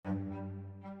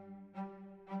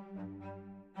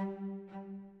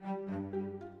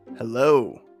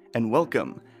Hello, and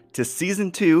welcome to Season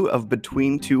 2 of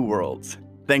Between Two Worlds.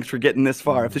 Thanks for getting this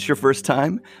far. If this is your first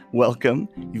time, welcome.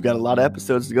 You've got a lot of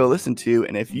episodes to go listen to,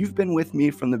 and if you've been with me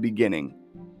from the beginning,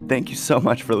 thank you so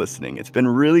much for listening. It's been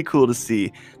really cool to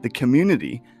see the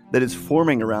community that is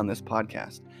forming around this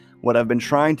podcast. What I've been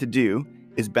trying to do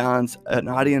is balance an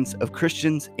audience of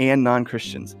Christians and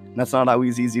non-Christians. And that's not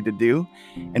always easy to do,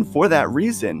 and for that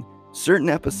reason, certain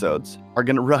episodes are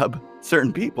going to rub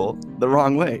certain people the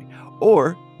wrong way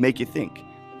or make you think.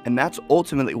 And that's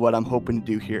ultimately what I'm hoping to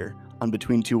do here on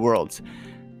Between Two Worlds.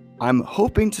 I'm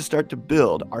hoping to start to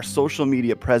build our social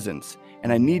media presence,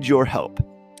 and I need your help.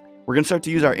 We're going to start to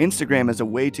use our Instagram as a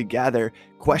way to gather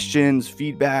questions,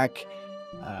 feedback,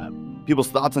 people's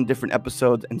thoughts on different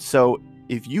episodes. And so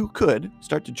if you could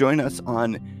start to join us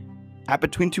at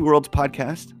Between Two Worlds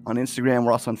podcast on Instagram,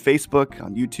 we're also on Facebook,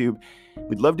 on YouTube.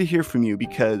 We'd love to hear from you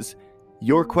because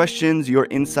your questions, your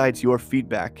insights, your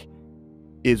feedback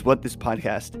is what this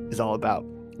podcast is all about.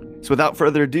 So without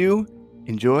further ado,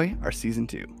 enjoy our Season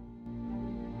 2.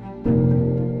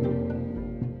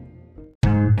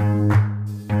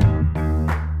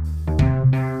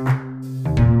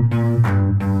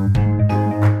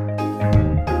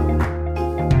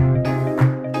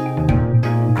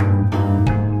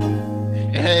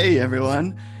 Hey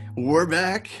everyone, we're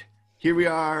back. Here we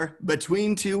are,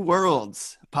 Between Two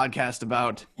Worlds, a podcast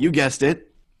about, you guessed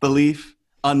it, belief,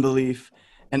 unbelief,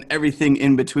 and everything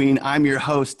in between. I'm your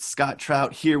host, Scott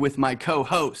Trout, here with my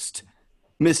co-host,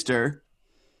 Mr.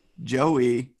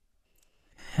 Joey.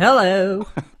 Hello.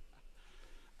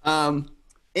 And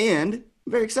I'm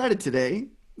very excited today,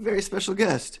 very special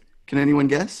guest. Can anyone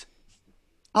guess?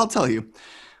 I'll tell you.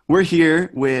 We're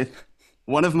here with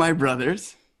one of my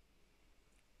brothers.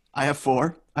 I have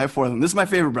four of them. This is my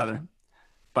favorite brother,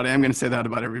 but I am going to say that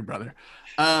about every brother.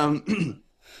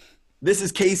 This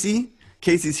is Casey.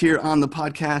 Casey's here on the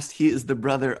podcast. He is the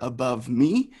brother above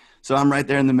me. So I'm right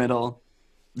there in the middle,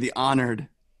 the honored,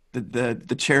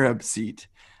 the cherub seat.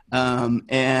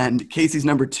 And Casey's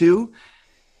number 2.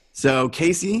 So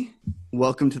Casey,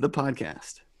 welcome to the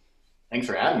podcast. Thanks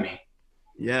for having me.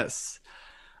 Yes.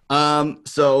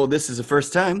 So this is the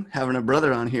first time having a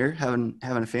brother on here, having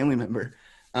a family member.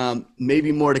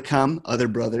 Maybe more to come, other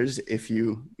brothers, if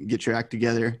you get your act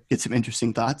together, get some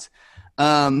interesting thoughts.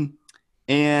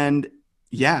 And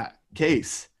yeah,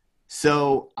 Case.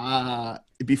 So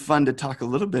it'd be fun to talk a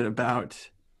little bit about,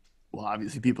 well,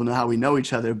 obviously people know how we know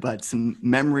each other, but some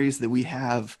memories that we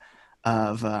have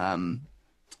of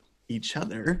each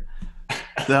other.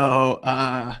 So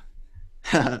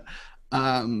if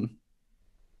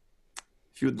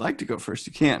you would like to go first,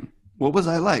 you can. What was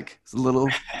I like as a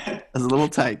little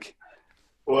tyke?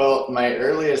 Well, my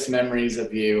earliest memories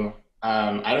of you,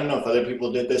 I don't know if other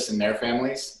people did this in their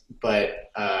families,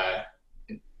 but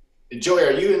Joey,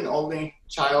 are you an only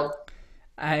child?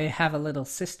 I have a little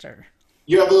sister.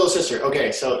 You have a little sister.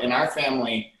 Okay, so in our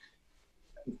family,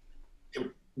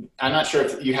 I'm not sure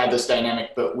if you had this dynamic,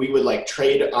 but we would like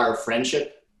trade our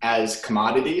friendship as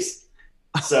commodities.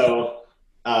 So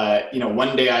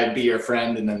one day I'd be your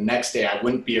friend, and then the next day I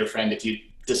wouldn't be your friend if you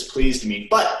displeased me.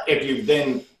 But if you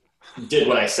then did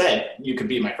what I said, you could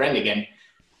be my friend again.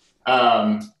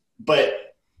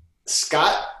 But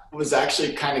Scott was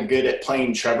actually kind of good at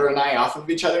playing Trevor and I off of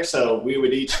each other. So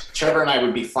Trevor and I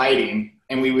would be fighting,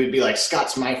 and we would be like,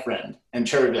 Scott's my friend. And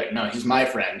Trevor would be like, no, he's my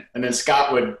friend. And then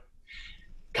Scott would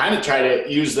kind of try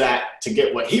to use that to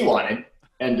get what he wanted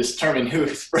and determine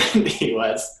whose friend he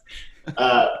was.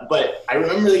 But I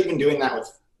remember even doing that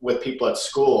with people at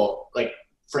school. Like,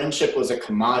 friendship was a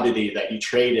commodity that you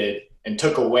traded and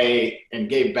took away and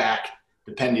gave back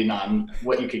depending on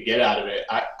what you could get out of it.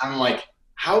 I'm like,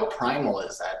 how primal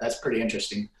is that? That's pretty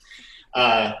interesting.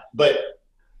 But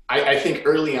I think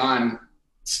early on,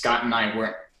 Scott and I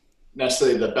weren't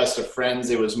necessarily the best of friends.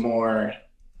 It was more,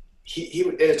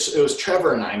 it was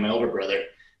Trevor and I, my older brother.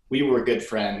 We were good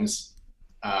friends,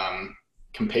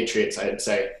 compatriots, I'd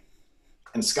say.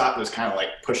 And Scott was kind of like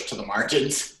pushed to the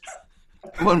margins.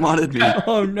 No one wanted me.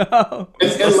 Oh no.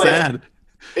 It's so sad.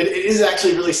 It is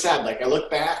actually really sad. Like, I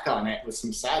look back on it with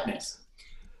some sadness.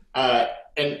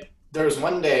 And there was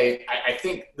one day, I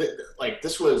think that,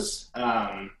 this was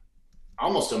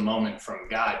almost a moment from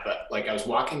God, but like I was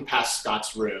walking past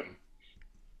Scott's room,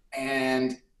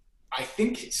 and I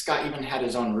think Scott even had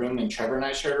his own room, and Trevor and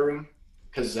I shared a room,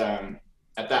 because at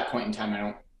that point in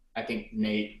time, I think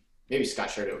maybe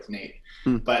Scott shared it with Nate,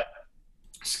 but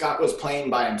Scott was playing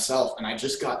by himself, and I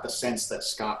just got the sense that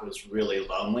Scott was really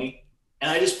lonely, and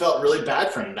I just felt really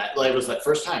bad for him. That it was the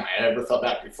first time I ever felt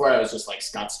bad. Before, I was just like,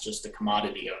 Scott's just a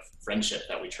commodity of friendship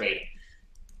that we trade.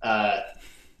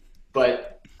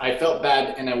 But I felt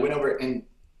bad, and I went over and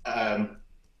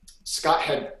Scott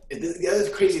had. The other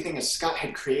crazy thing is Scott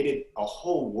had created a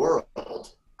whole world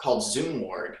called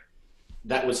Zoomorg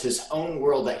that was his own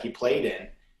world that he played in,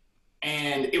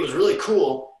 and it was really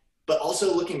cool. But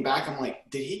also looking back, I'm like,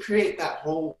 did he create that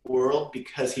whole world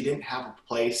because he didn't have a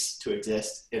place to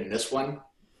exist in this one?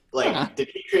 Like, did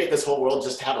he create this whole world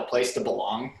just to have a place to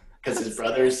belong because his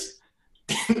brothers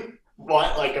didn't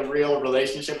want like a real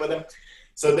relationship with him?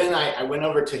 So then I went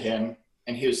over to him,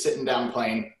 and he was sitting down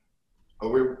playing. We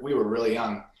were really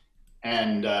young,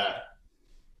 and I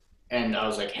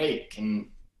was like, hey, can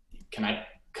I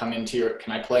come into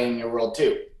can I play in your world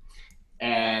too?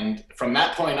 And from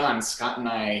that point on, Scott and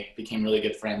I became really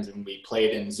good friends, and we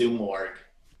played in Zoomorg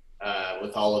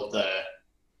with all of the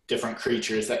different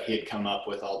creatures that he had come up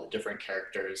with, all the different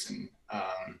characters. And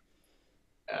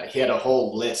he had a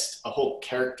whole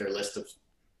character list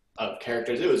of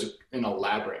characters. It was an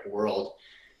elaborate world.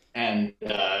 And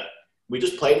we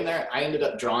just played in there. I ended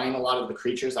up drawing a lot of the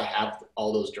creatures. I have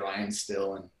all those drawings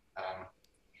still. And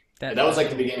that was like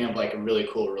the beginning of like a really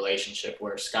cool relationship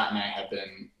where Scott and I have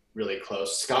been really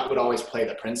close. Scott would always play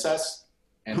the princess,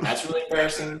 and that's really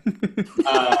embarrassing.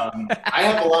 I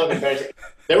have a lot of embarrassing.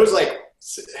 There was like,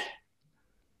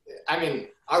 I mean,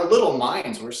 our little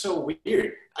minds were so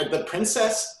weird. The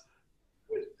princess,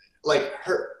 like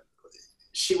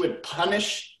she would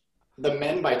punish the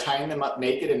men by tying them up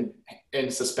naked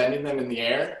and suspending them in the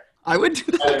air. I would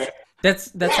do that. That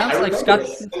sounds like Scott.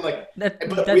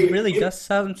 That really does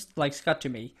sound like Scott to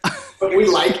me. But we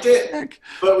liked it.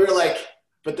 But we were like,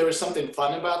 but there was something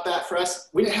fun about that for us.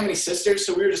 We didn't have any sisters,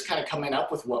 so we were just kind of coming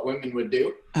up with what women would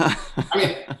do. I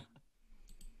mean,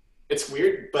 it's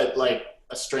weird, but like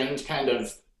a strange kind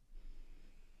of.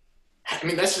 I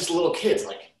mean, that's just little kids,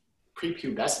 like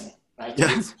prepubescent. Right?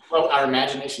 Yeah. It's what our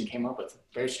imagination came up with.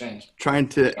 Very strange. Trying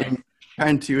to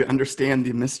understand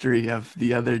the mystery of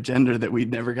the other gender that we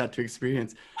never got to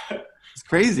experience. It's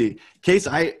crazy. Case,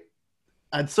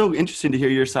 it's so interesting to hear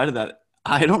your side of that.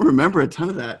 I don't remember a ton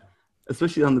of that,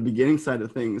 especially on the beginning side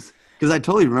of things, because I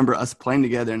totally remember us playing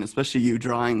together, and especially you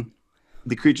drawing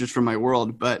the creatures from my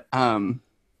world. But I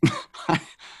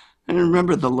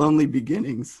remember the lonely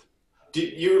beginnings. Do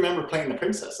you remember playing the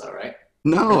princess, though, right?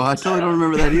 No, I totally don't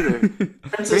remember that either.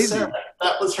 Princess Sarah,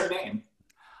 that was her name.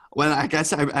 Well, I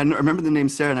guess I remember the name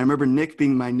Sarah, and I remember Nick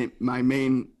being my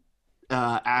main,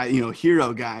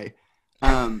 hero guy.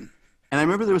 And I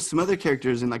remember there was some other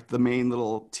characters in like the main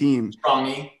little team.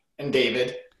 Strongy and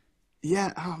David.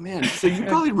 Yeah. Oh man. So you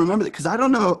probably remember that because I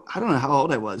don't know how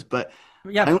old I was, but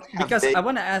yeah, because I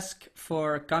want to ask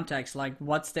for context. Like,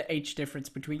 what's the age difference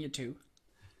between you two?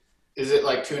 Is it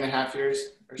like 2.5 years?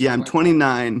 Yeah, I'm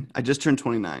 29. I just turned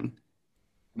 29.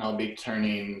 And I'll be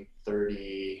turning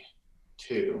 32.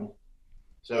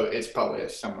 So it's probably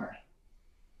somewhere.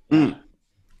 Yeah.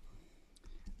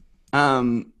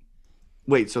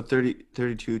 Wait, so 30,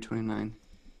 32, 29.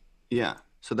 Yeah.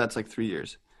 So that's like 3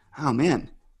 years. Oh man.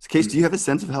 Case, do you have a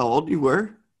sense of how old you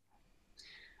were?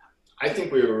 I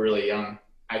think we were really young.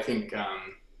 I think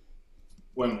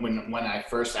when I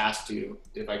first asked you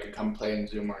if I could come play in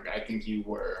Zoomorg, I think you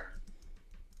were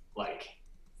like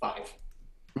 5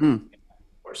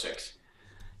 or 6.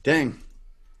 Dang.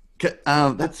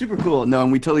 That's super cool. No,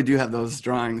 and we totally do have those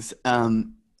drawings.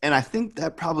 And I think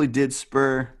that probably did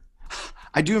spur.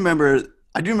 I do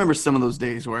remember some of those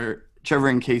days where Trevor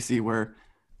and Casey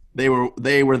they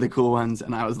were the cool ones,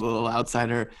 and I was a little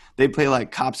outsider. They play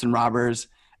like cops and robbers,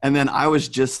 and then I was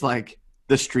just like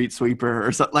the street sweeper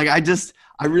or something. Like I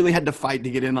really had to fight to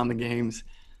get in on the games.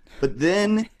 But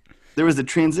then there was a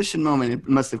transition moment. It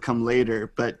must have come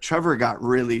later, but Trevor got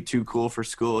really too cool for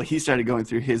school. He started going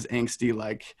through his angsty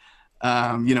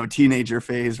teenager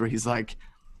phase where he's like,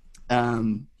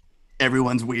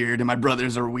 everyone's weird, and my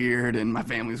brothers are weird, and my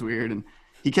family's weird, and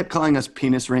he kept calling us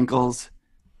penis wrinkles.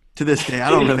 To this day, I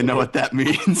don't really know what that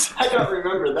means. I don't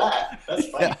remember that. That's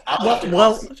funny. Yeah.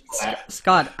 Well,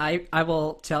 Scott, I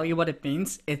will tell you what it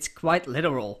means. It's quite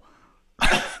literal.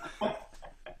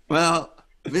 Well,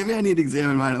 maybe I need to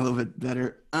examine mine a little bit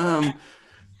better.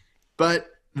 But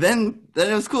then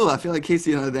it was cool. I feel like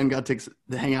Casey and I then got to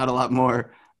hang out a lot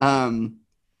more. And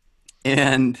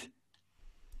then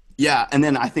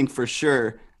I think for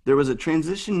sure there was a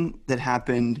transition that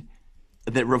happened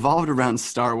that revolved around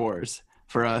Star Wars.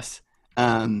 For us,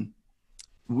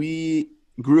 we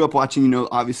grew up watching,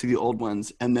 obviously the old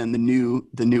ones, and then the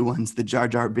new ones, the Jar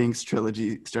Jar Binks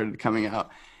trilogy started coming out,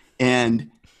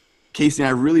 and Casey and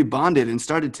I really bonded and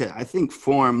started to, I think,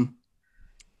 form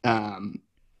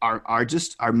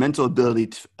our mental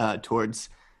ability towards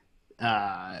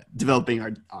developing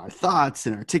our thoughts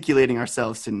and articulating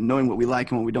ourselves and knowing what we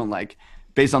like and what we don't like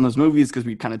based on those movies, because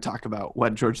we kind of talk about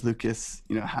what George Lucas,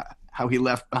 how he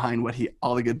left behind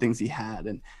all the good things he had.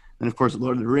 And then, of course,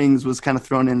 Lord of the Rings was kind of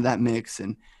thrown into that mix.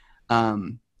 And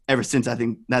ever since, I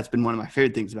think that's been one of my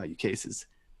favorite things about you, Case, is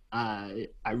I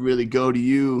really go to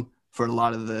you for a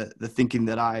lot of the thinking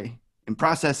that I am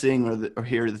processing or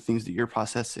hear the things that you're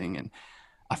processing. And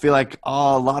I feel like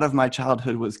a lot of my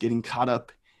childhood was getting caught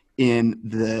up in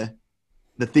the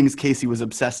things Casey was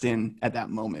obsessed in at that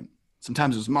moment.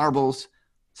 Sometimes it was marbles,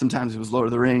 sometimes it was Lord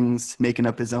of the Rings, making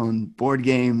up his own board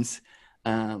games.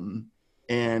 And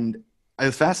it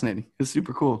was fascinating. It was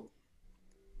super cool.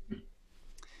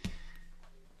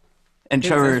 And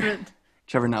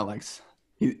Trevor now likes,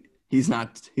 he's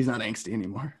not angsty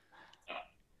anymore.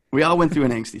 We all went through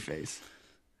an angsty phase.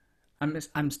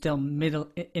 I'm still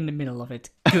in the middle of it.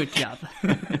 Good job.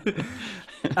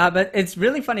 But it's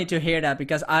really funny to hear that,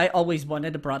 because I always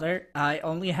wanted a brother. I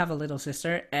only have a little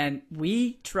sister, and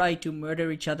we tried to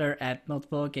murder each other at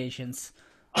multiple occasions.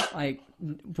 Like,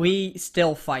 we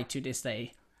still fight to this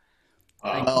day.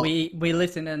 Like, we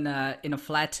lived in a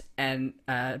flat, and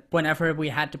whenever we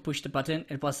had to push the button,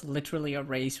 it was literally a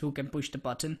race who can push the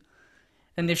button.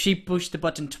 And if she pushed the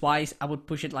button twice, I would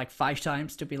push it like 5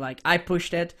 times to be like, I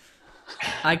pushed it.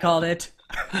 I called it.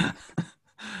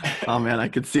 Oh man, I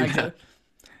could see that.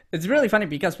 It's really funny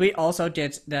because we also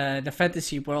did the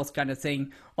fantasy world kind of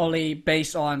thing, only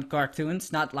based on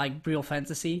cartoons, not like real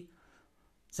fantasy.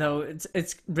 So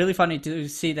it's really funny to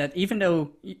see that even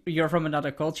though you're from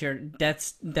another culture,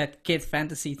 that kid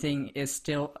fantasy thing is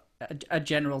still a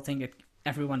general thing that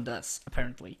everyone does,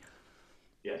 apparently.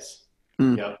 Yes.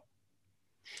 Yep.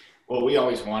 Well, we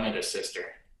always wanted a sister.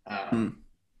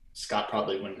 Scott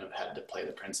probably wouldn't have had to play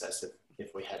the princess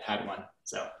if we had one.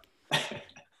 So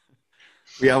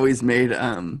we always made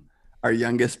our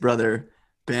youngest brother,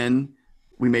 Ben,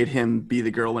 we made him be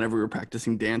the girl whenever we were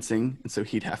practicing dancing. And so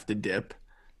he'd have to dip,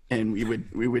 and we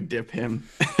would dip him.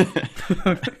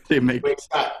 Wait,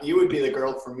 Scott, you would be the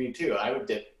girl for me too. I would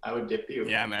dip you.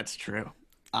 Yeah, that's true.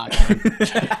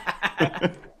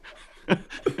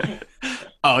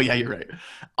 Oh yeah, you're right.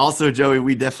 Also, Joey,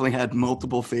 we definitely had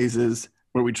multiple phases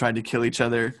where we tried to kill each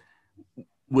other.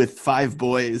 With 5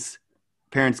 boys,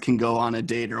 parents can go on a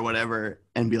date or whatever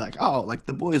and be like, oh, like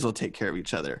the boys will take care of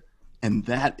each other. And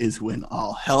that is when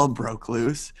all hell broke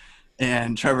loose.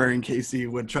 And Trevor and Casey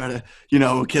would try to,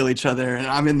 kill each other. And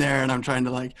I'm in there and I'm trying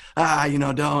to like,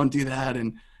 don't do that.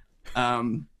 And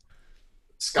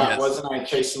Scott, yes. Wasn't I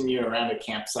chasing you around a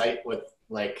campsite with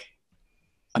like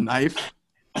a knife?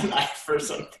 A knife or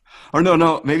something. Or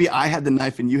no, maybe I had the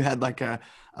knife and you had like a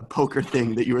poker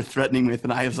thing that you were threatening with,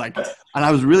 and I was like, and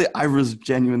I was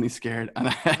genuinely scared, and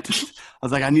I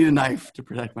was like, I need a knife to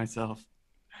protect myself.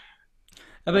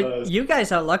 But you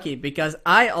guys are lucky, because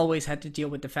I always had to deal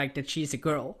with the fact that she's a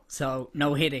girl, so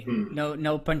no hitting,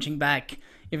 no punching back,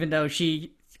 even though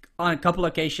she on a couple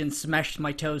occasions smashed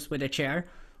my toes with a chair,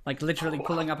 like literally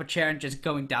pulling up a chair and just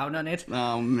going down on it.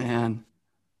 Oh man.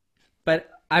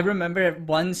 But I remember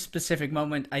one specific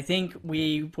moment. I think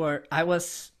I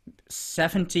was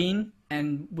 17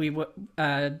 and we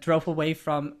drove away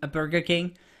from a Burger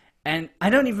King, and I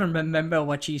don't even remember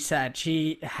what she said.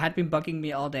 She had been bugging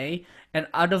me all day, and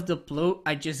out of the blue,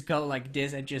 I just go like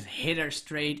this and just hit her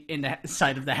straight in the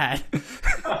side of the head.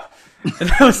 And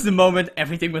that was the moment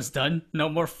everything was done. No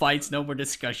more fights, no more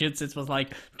discussions. It was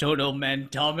like total man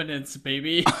dominance,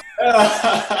 baby.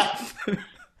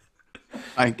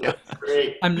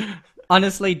 Great.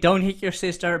 Honestly, don't hit your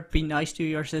sister. Be nice to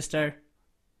your sister.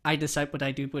 I decide what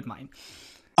I do with mine.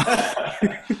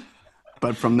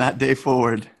 But from that day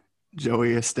forward,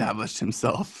 Joey established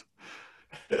himself.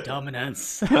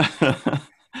 Dominance.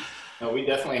 No, we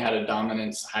definitely had a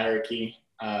dominance hierarchy.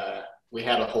 We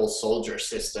had a whole soldier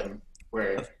system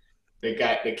where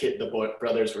the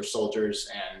brothers were soldiers,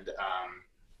 and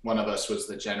one of us was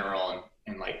the general,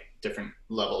 and like different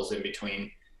levels in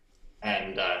between.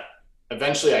 And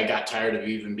eventually I got tired of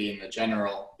even being the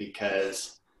general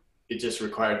because it just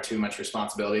required too much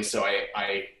responsibility. So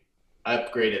I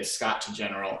upgraded Scott to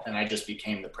general, and I just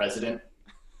became the president.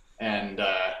 And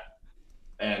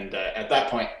at that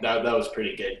point, that was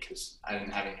pretty good because I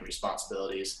didn't have any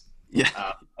responsibilities.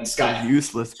 Yeah. And Scott,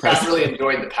 useless Scott really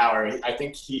enjoyed the power. I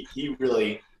think he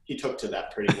took to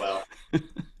that pretty well.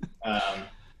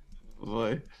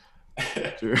 Boy,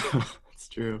 true. It's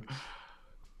true.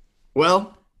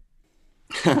 Well,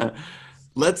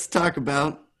 let's talk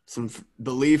about some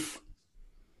belief,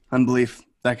 unbelief,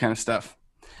 that kind of stuff.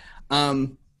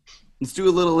 Let's do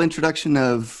a little introduction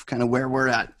of kind of where we're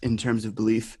at in terms of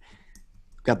belief.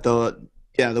 Got the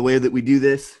Yeah, the way that we do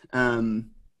this.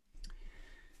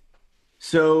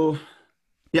 So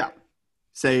yeah,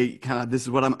 say kind of this is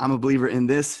what I'm a believer in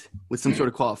this with some sort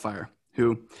of qualifier.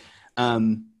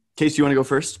 Case, you want to go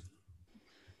first?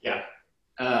 Yeah.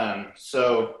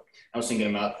 So I was thinking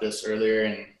about this earlier,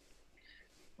 and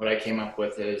what I came up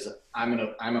with is I'm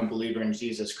a believer in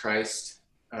Jesus Christ,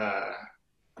 and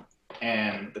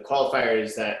the qualifier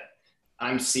is that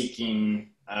I'm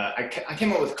seeking. I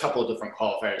came up with a couple of different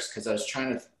qualifiers because I was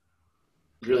trying to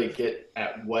really get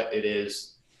at what it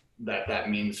is that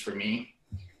means for me.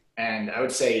 And I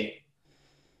would say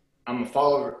I'm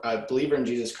a believer in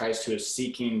Jesus Christ who is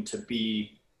seeking to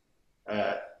be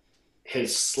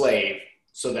his slave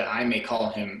so that I may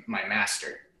call him my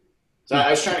master. So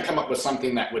I was trying to come up with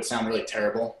something that would sound really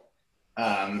terrible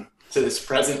to this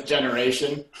present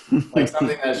generation, like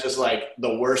something that's just like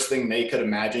the worst thing they could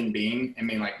imagine being. I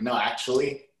mean, like, no,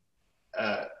 actually,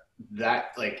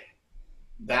 that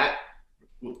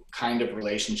kind of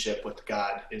relationship with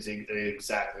God is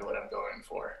exactly what I'm going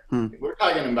for. We're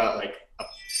talking about like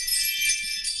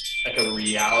a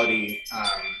reality,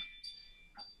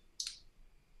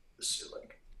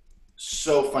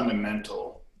 so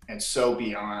fundamental and so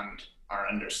beyond our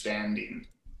understanding,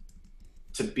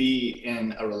 to be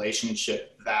in a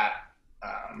relationship that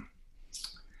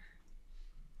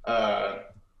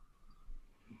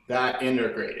that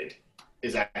integrated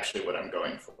is actually what I'm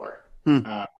going for.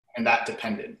 And that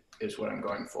dependent is what I'm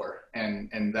going for.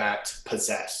 And that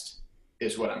possessed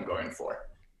is what I'm going for.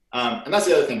 And that's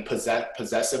the other thing,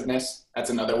 possessiveness.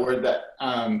 That's another word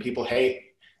that people hate.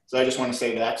 So I just want to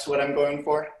say that's what I'm going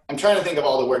for. I'm trying to think of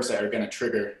all the words that are going to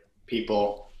trigger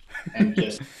people and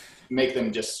just make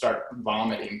them just start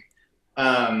vomiting.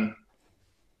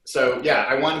 So yeah,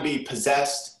 I want to be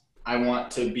possessed. I want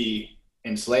to be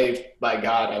enslaved by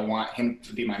God. I want him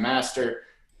to be my master,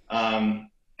 and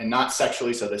not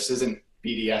sexually. So this isn't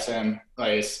BDSM.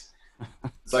 Like it's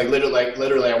like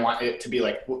literally I want it to be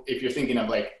like, if you're thinking of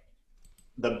like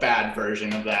the bad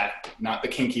version of that, not the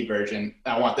kinky version,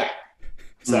 I want that.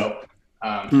 So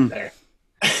there.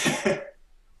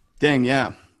 Dang,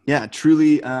 yeah. Yeah,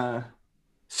 truly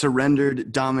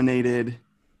surrendered, dominated,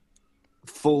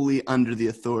 fully under the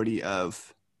authority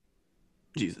of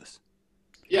Jesus.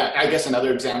 Yeah, I guess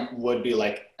another example would be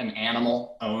like an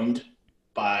animal owned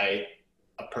by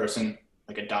a person,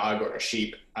 like a dog or a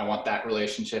sheep. I want that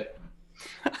relationship.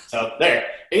 So there,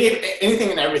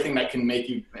 anything and everything that can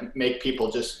make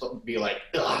people just be like,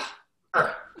 ugh.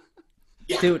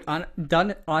 Yeah. Dude,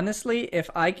 honestly, if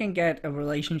I can get a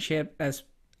relationship as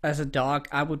a dog,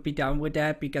 I would be down with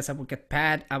that, because I would get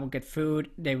pet, I would get food,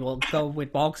 they will go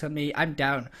with walks on me. I'm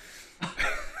down.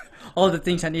 All the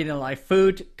things I need in life: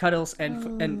 food, cuddles,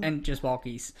 and just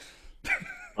walkies.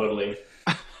 Totally.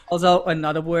 Also,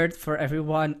 another word for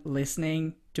everyone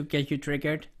listening to get you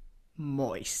triggered: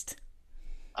 moist.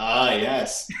 Ah,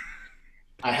 yes.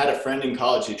 I had a friend in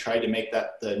college who tried to make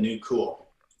that the new cool.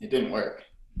 It didn't work.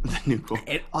 The new cool.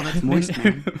 That's moist,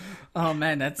 man. Oh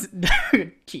man, that's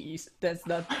jeez. That's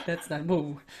not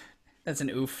woo. That's an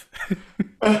oof.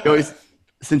 Joey,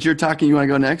 since you're talking, you want to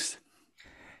go next?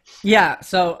 Yeah.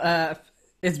 So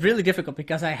it's really difficult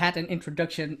because I had an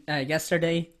introduction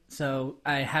yesterday, so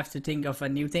I have to think of a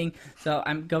new thing. So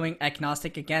I'm going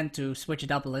agnostic again to switch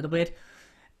it up a little bit.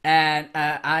 And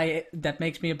that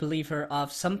makes me a believer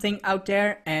of something out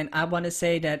there, and I want to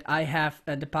say that I have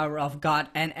the power of God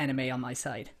and anime on my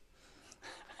side.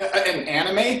 An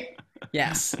anime?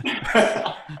 Yes.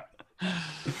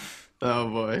 Oh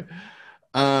boy.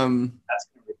 That's going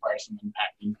to require some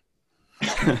unpacking.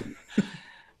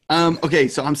 Okay,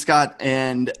 so I'm Scott,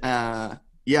 and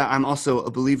yeah, I'm also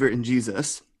a believer in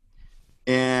Jesus,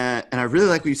 and I really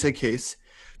like what you said, Case,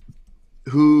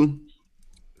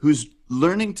 who's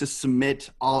learning to submit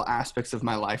all aspects of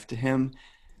my life to him,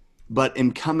 but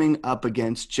am coming up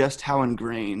against just how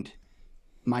ingrained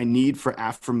my need for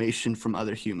affirmation from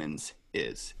other humans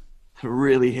is. It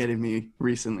really hit me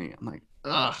recently. I'm like,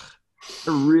 ugh,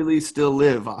 I really still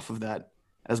live off of that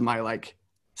as my like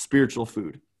spiritual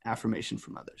food, affirmation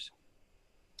from others.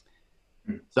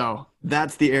 So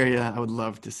that's the area I would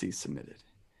love to see submitted.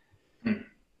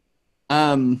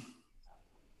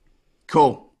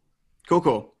 Cool.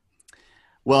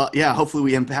 Well, yeah, hopefully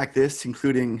we unpack this,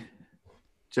 including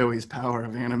Joey's power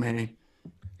of anime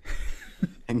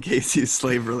and Casey's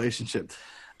slave relationship.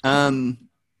 So,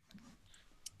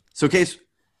 Case,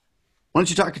 why don't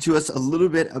you talk to us a little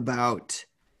bit about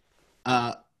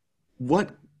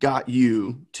what got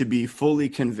you to be fully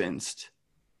convinced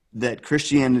that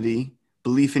Christianity,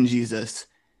 belief in Jesus,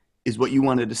 is what you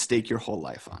wanted to stake your whole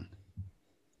life on?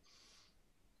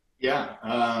 Yeah.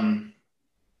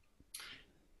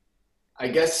 I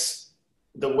guess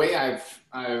the way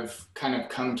I've kind of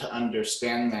come to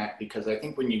understand that, because I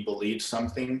think when you believe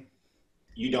something,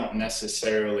 you don't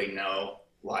necessarily know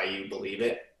why you believe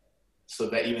it. So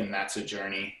that even that's a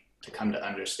journey to come to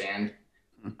understand.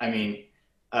 I mean,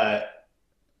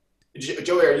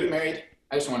 Joey, are you married?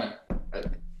 I just want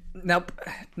to. Nope,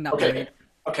 not Okay. married.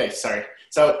 Okay, sorry.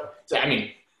 So I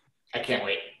mean, I can't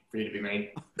wait for you to be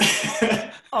married.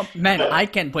 Oh man, I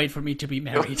can't wait for me to be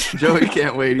married. Joey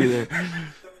can't wait either.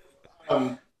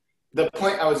 The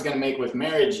point I was going to make with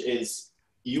marriage is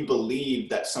you believe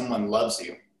that someone loves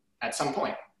you at some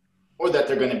point, or that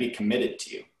they're going to be committed to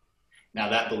you. Now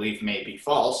that belief may be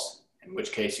false, in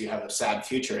which case you have a sad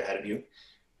future ahead of you,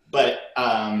 but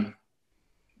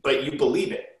you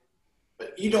believe it.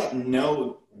 But you don't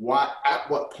know at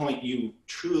what point you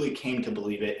truly came to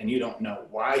believe it, and you don't know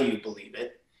why you believe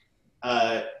it.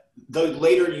 Though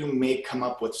later you may come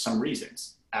up with some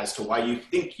reasons as to why you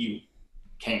think you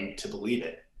came to believe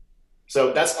it.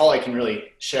 So that's all I can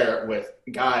really share with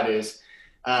God is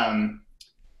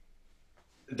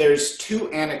there's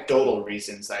two anecdotal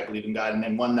reasons I believe in God, and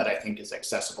then one that I think is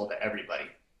accessible to everybody.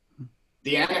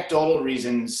 The anecdotal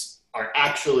reasons are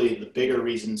actually the bigger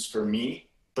reasons for me,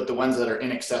 but the ones that are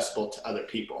inaccessible to other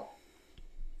people.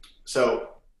 So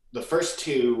the first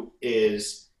two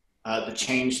is the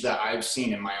change that I've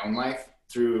seen in my own life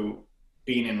through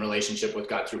being in relationship with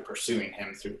God, through pursuing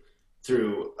Him,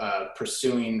 through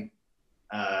pursuing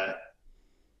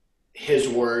His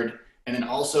word, and then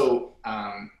also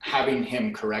having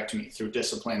Him correct me through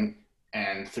discipline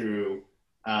and through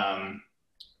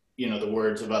the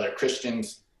words of other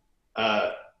Christians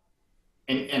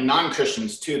and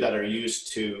non-Christians too, that are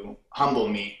used to humble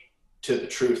me to the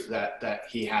truth that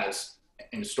He has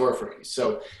in store for me.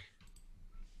 So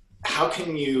how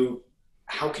can you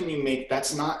make,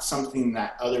 that's not something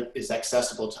that is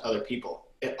accessible to other people.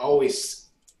 It always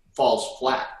falls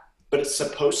flat, but it's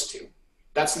supposed to.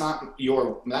 That's not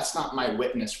my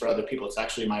witness for other people. It's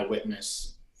actually my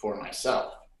witness for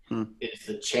myself. It's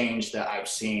the change that I've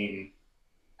seen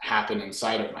happen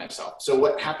inside of myself. So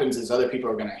what happens is other people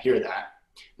are going to hear that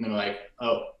and they're like,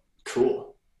 oh,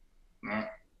 cool.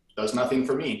 Does nothing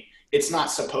for me. It's not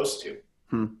supposed to.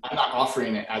 I'm not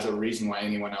offering it as a reason why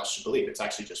anyone else should believe. It's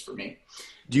actually just for me.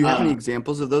 Do you have any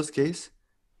examples of those cases?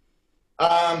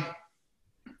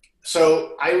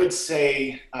 So I would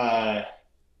say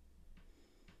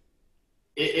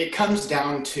it comes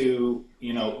down to,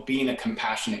 being a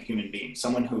compassionate human being,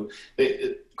 someone who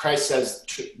Christ says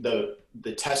the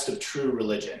test of true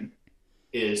religion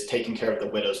is taking care of the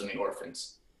widows and the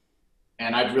orphans.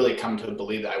 And I've really come to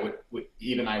believe that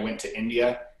I went to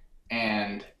India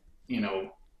and,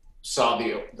 saw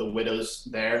the widows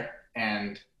there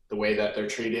and the way that they're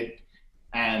treated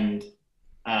and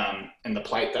the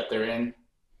plight that they're in.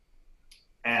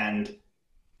 And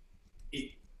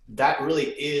that really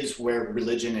is where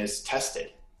religion is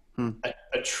tested.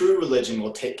 A true religion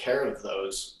will take care of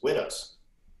those widows.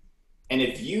 And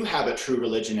if you have a true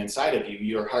religion inside of you,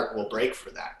 your heart will break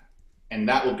for that. And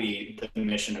that will be the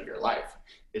mission of your life,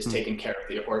 is taking care of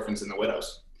the orphans and the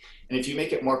widows. And if you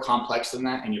make it more complex than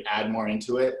that and you add more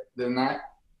into it than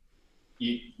that,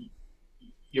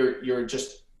 you're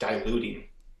just diluting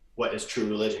what is true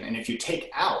religion. And if you take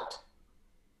out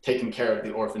taking care of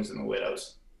the orphans and the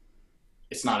widows,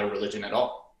 it's not a religion at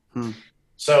all.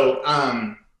 So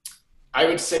I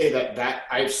would say that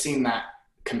I've seen that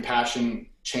compassion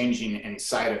changing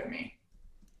inside of me,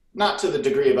 not to the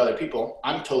degree of other people.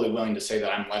 I'm totally willing to say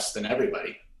that I'm less than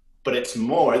everybody, but it's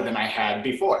more than I had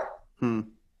before.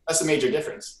 That's a major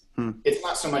difference. It's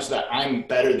not so much that I'm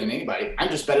better than anybody. I'm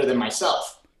just better than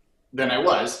myself than I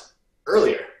was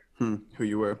earlier. Who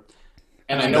you were.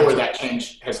 And I know where that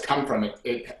change has come from.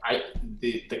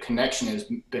 The connection has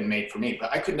been made for me,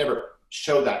 but I could never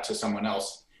show that to someone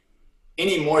else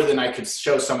any more than I could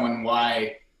show someone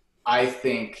why I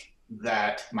think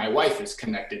that my wife is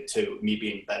connected to me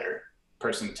being a better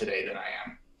person today than I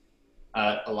am.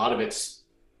 A lot of it's,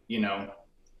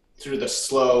 through the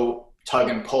slow tug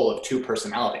and pull of two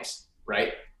personalities,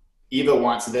 right? Eva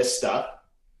wants this stuff.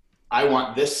 I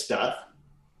want this stuff.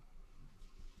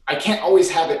 I can't always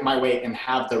have it my way and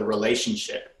have the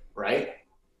relationship, right?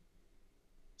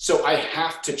 So I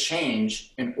have to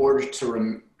change in order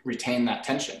to retain that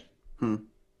tension.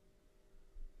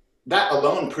 That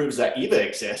alone proves that Eva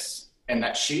exists and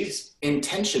that she's in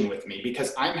tension with me,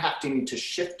 because I'm having to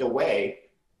shift away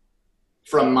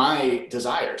from my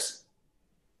desires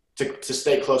to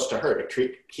stay close to her,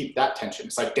 to keep that tension.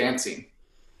 It's like dancing.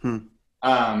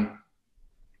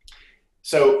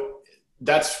 So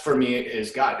that's, for me, is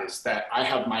God, is that I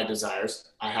have my desires.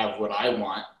 I have what I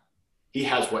want. he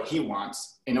has what he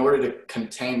wants. In order to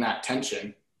contain that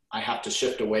tension, I have to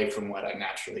shift away from what I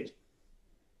naturally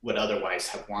would otherwise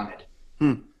have wanted.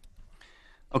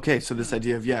 Okay, so this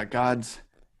idea of God's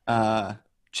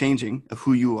changing of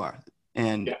who you are,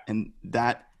 and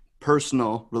that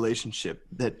personal relationship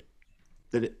that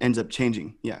it ends up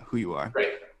changing who you are.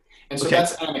 Right. And so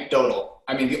that's anecdotal.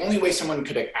 I mean, the only way someone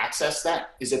could access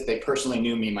that is if they personally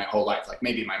knew me my whole life. Like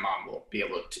maybe my mom will be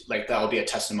able to, like that'll be a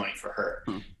testimony for her.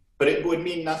 But it would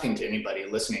mean nothing to anybody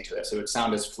listening to this. It would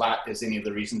sound as flat as any of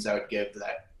the reasons I would give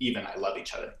that Eve and I love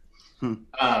each other.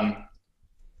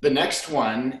 The next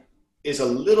one is a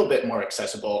little bit more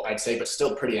accessible, I'd say, but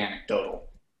still pretty anecdotal.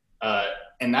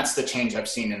 And that's the change I've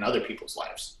seen in other people's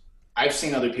lives. I've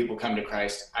seen other people come to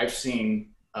Christ. I've seen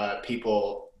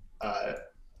people,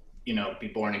 be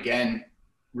born again,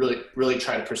 really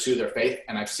try to pursue their faith.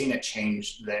 And I've seen it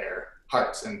change their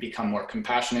hearts and become more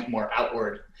compassionate, more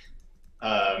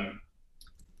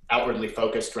outwardly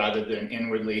focused rather than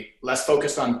inwardly, less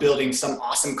focused on building some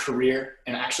awesome career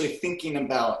and actually thinking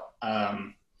about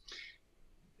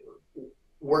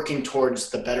working towards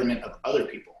the betterment of other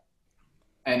people.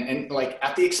 And like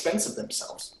at the expense of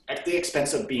themselves, at the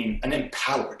expense of being an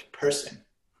empowered person.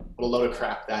 What a load of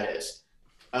crap that is.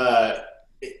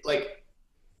 Like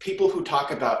people who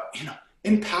talk about,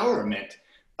 empowerment,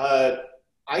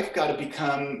 I've got to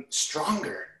become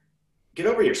stronger. Get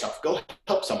over yourself. Go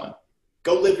help someone.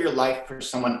 Go live your life for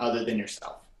someone other than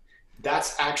yourself.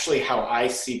 That's actually how I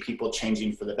see people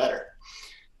changing for the better.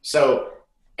 So,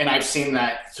 and I've seen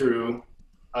that through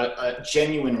a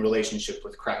genuine relationship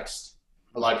with Christ.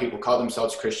 A lot of people call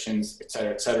themselves Christians, et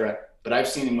cetera, but I've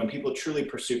seen when people truly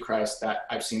pursue Christ, that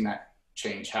I've seen that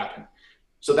change happen.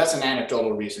 So that's an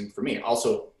anecdotal reason for me.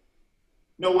 Also,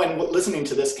 no one listening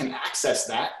to this can access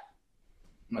that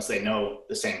unless they know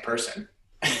the same person.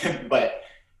 But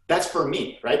that's for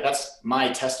me, right? That's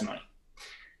my testimony.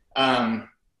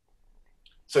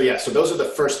 So those are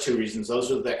the first two reasons.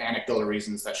 Those are the anecdotal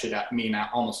reasons that should mean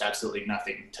almost absolutely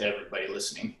nothing to everybody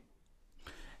listening.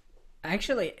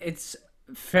 Actually, it's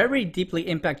very deeply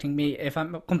impacting me, if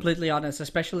I'm completely honest,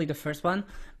 especially the first one,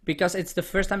 because it's the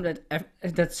first time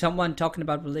that someone talking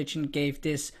about religion gave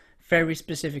this very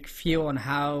specific view on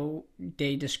how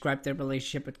they describe their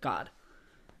relationship with God.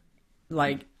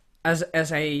 Like, as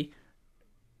a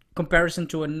comparison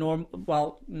to a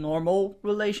normal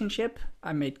relationship,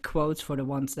 I made quotes for the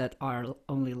ones that are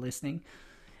only listening,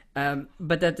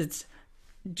 but that it's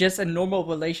just a normal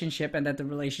relationship and that the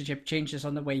relationship changes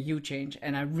on the way you change.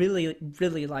 And I really,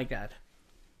 really like that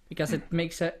because it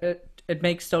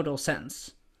makes total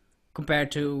sense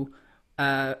compared to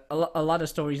a lot of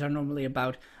stories are normally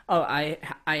about, oh, I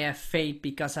have faith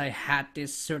because I had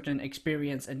this certain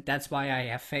experience and that's why I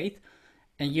have faith.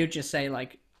 And you just say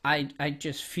like, I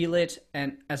just feel it,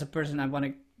 and as a person I want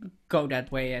to go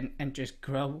that way and just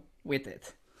grow with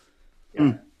it.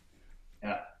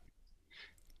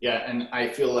 Yeah, and I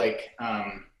feel like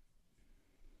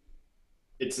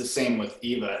it's the same with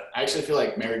Eva. I actually feel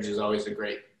like marriage is always a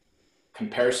great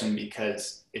comparison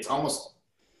because it's almost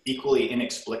equally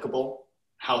inexplicable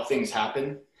how things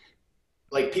happen.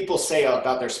 Like people say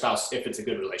about their spouse, if it's a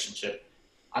good relationship,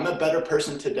 I'm a better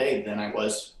person today than I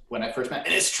was when I first met.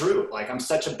 And it's true. Like I'm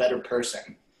such a better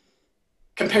person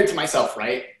compared to myself,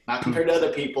 right? Not compared to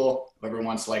other people. Whoever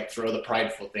wants to like throw the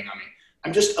prideful thing on me.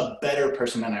 I'm just a better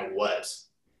person than I was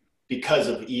because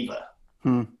of Eva.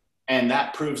 And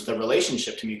that proves the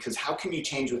relationship to me, because how can you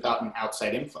change without an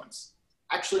outside influence?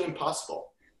 Actually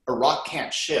impossible. A rock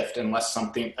can't shift unless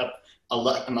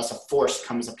unless a force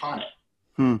comes upon it.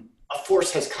 A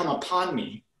force has come upon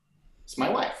me. It's my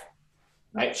wife,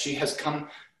 right? She has come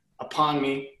upon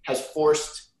me, has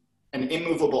forced an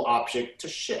immovable object to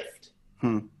shift.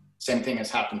 Same thing has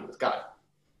happened with God.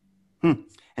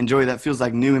 And Joey, that feels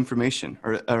like new information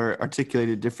or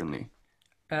articulated differently.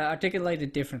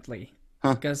 Articulated differently.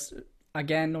 Because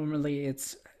again, normally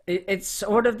it's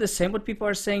sort of the same what people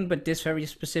are saying, but this very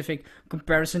specific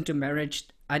comparison to marriage,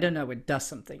 I don't know, it does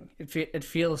something. It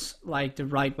feels like the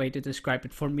right way to describe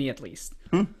it, for me at least.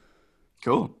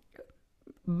 Cool.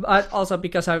 But also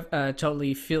because I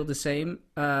totally feel the same.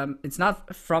 It's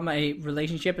not from a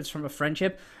relationship, it's from a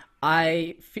friendship.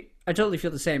 I totally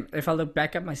feel the same. If I look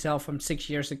back at myself from 6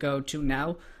 years ago to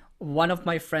now, one of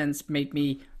my friends made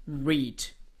me read,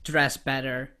 dress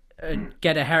better,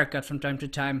 get a haircut from time to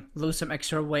time, lose some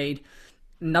extra weight.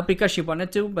 Not because she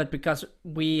wanted to, but because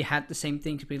we had the same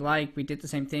things we like, we did the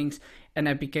same things, and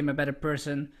I became a better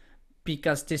person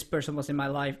because this person was in my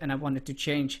life and I wanted to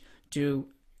change to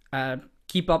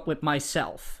keep up with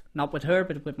myself. Not with her,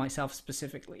 but with myself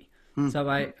specifically. So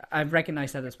I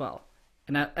recognize that as well.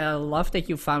 And I love that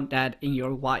you found that in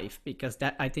your wife, because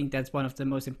I think that's one of the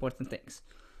most important things.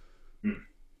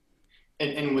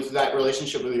 And with that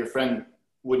relationship with your friend,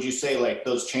 would you say like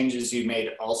those changes you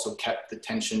made also kept the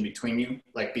tension between you?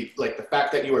 Like the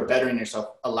fact that you were bettering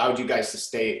yourself allowed you guys to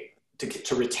stay,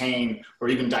 to retain or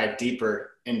even dive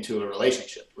deeper into a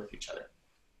relationship with each other?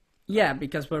 Yeah,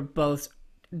 because we're both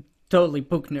totally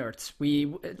book nerds.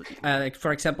 We, like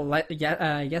for example,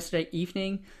 yesterday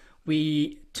evening,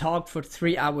 we talked for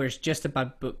 3 hours just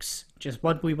about books, just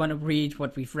what we want to read,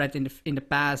 what we've read in the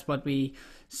past, what we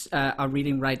are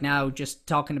reading right now, just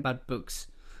talking about books.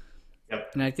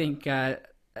 Yep. And I think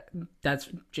that's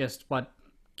just what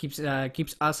keeps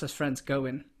us as friends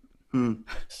going. Yeah,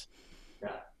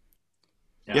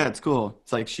 it's cool.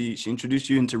 It's like she introduced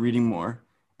you into reading more,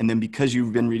 and then because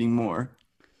you've been reading more,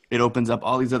 it opens up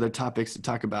all these other topics to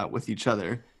talk about with each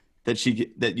other that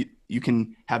you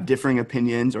can have differing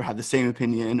opinions or have the same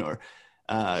opinion or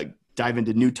dive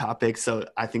into new topics. So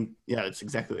I think, yeah, it's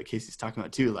exactly what Casey's talking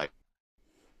about too. Like,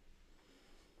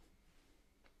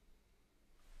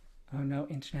 oh no,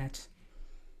 internet.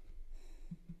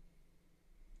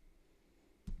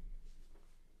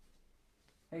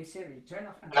 Hey Siri, turn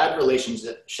off. Bad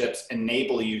relationships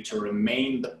enable you to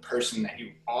remain the person that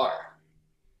you are.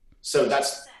 So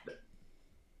that's.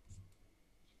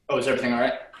 Oh, is everything all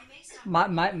right?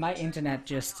 My internet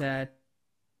just. I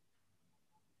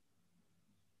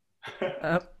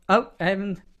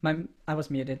was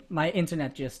muted. My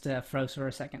internet just froze for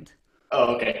a second.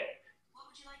 Oh, okay. What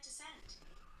would you like to send?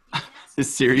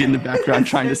 is Siri in the background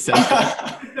trying to send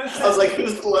stuff? I was like,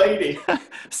 who's the lady?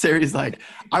 Siri's like,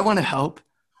 I want to help.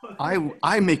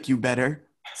 I make you better.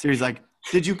 Siri's like,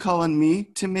 did you call on me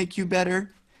to make you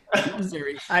better?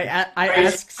 Siri. I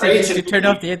asked Siri to turn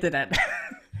off the internet.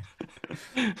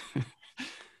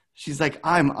 She's like,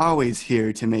 I'm always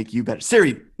here to make you better.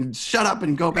 Siri, shut up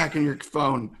and go back in your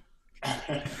phone.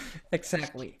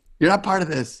 Exactly. You're not part of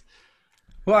this.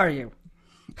 Who are you?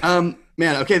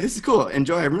 Man, okay, this is cool. And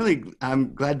Joy,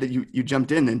 I'm glad that you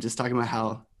jumped in and just talking about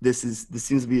how this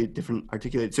seems to be a different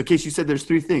articulated. So Case, you said there's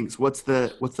 3 things. What's the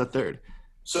third?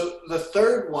 So the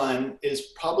third one is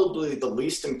probably the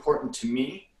least important to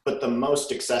me, but the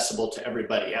most accessible to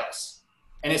everybody else.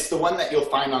 And it's the one that you'll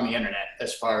find on the internet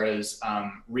as far as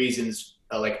reasons,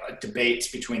 like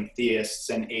debates between theists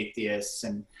and atheists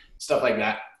and stuff like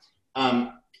that.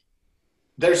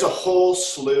 There's a whole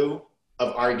slew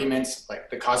of arguments,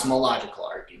 like the cosmological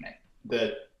argument,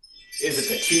 the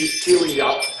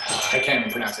I can't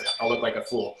even pronounce it. I'll look like a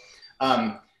fool.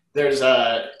 There's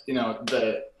the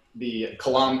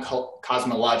Kalam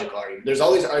cosmological argument. There's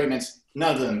all these arguments.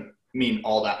 None of them mean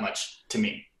all that much to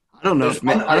me. I don't know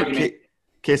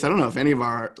Case, I don't know if any of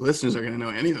our listeners are going to know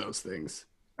any of those things.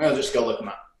 I'll just go look them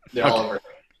up. They're all over.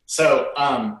 So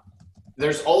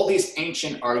there's all these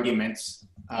ancient arguments,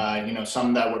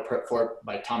 some that were put forth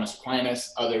by Thomas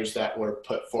Aquinas, others that were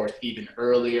put forth even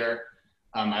earlier.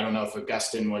 I don't know if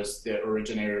Augustine was the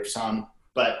originator of some,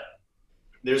 but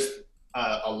there's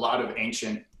a lot of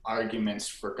ancient arguments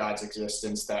for God's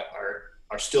existence that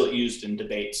are still used in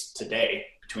debates today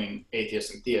between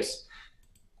atheists and theists.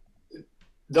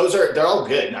 They're all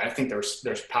good. And I think there's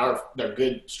powerful, they're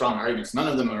good, strong arguments. None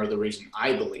of them are the reason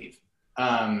I believe.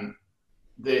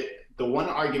 The one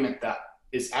argument that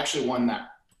is actually one that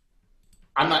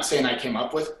I'm not saying I came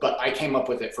up with, but I came up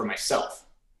with it for myself.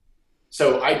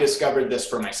 So I discovered this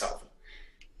for myself.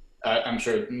 I'm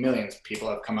sure millions of people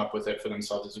have come up with it for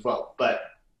themselves as well. But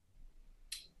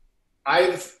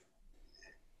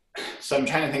so I'm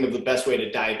trying to think of the best way to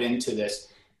dive into this.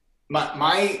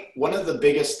 One of the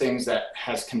biggest things that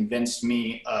has convinced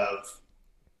me of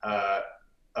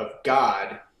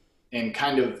God in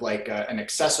kind of like an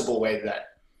accessible way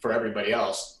that for everybody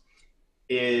else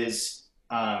is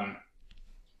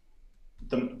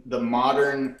the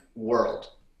modern world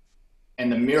and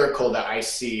the miracle that I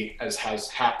see as has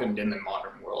happened in the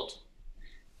modern world.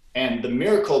 And the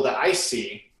miracle that I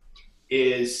see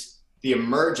is the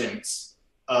emergence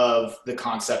of the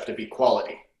concept of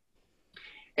equality.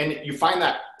 And you find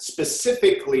that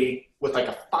specifically with like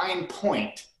a fine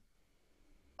point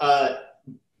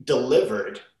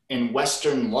delivered in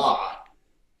Western law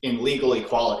in legal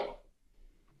equality.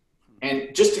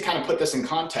 And just to kind of put this in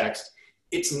context,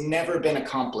 it's never been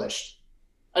accomplished.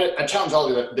 I challenge all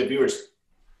the viewers,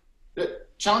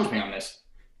 challenge me on this.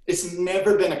 It's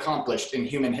never been accomplished in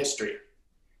human history.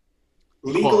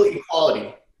 Legal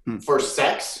equality for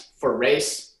sex, for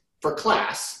race, for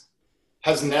class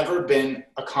has never been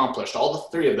accomplished. All the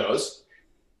 3 of those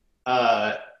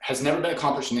has never been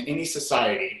accomplished in any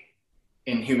society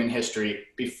in human history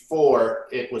before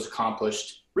it was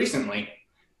accomplished recently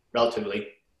relatively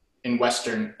in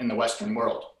the Western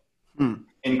world,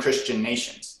 in Christian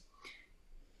nations.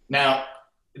 Now,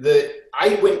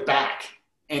 I went back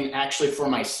and actually for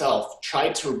myself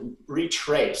tried to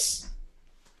retrace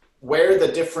where the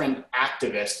different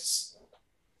activists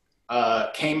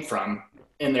came from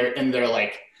in their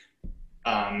like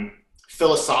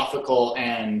philosophical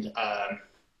and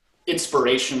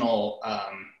inspirational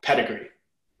pedigree,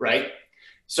 right?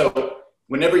 So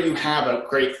whenever you have a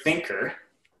great thinker,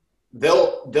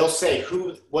 they'll say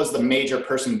who was the major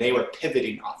person they were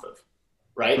pivoting off of,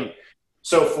 right?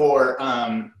 So for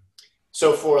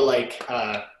like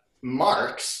Karl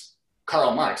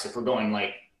Marx, if we're going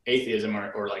like atheism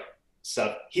or like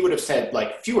stuff, he would have said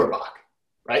like Feuerbach,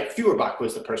 right? Feuerbach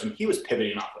was the person he was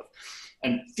pivoting off of.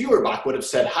 And Feuerbach would have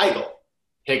said Hegel,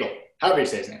 however you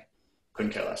say his name,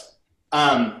 couldn't care less.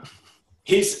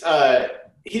 He's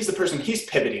the person he's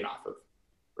pivoting off of,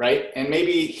 right? And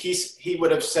maybe he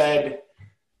would have said,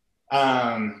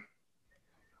 I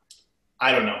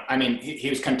don't know. I mean, he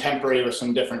was contemporary with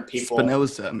some different people.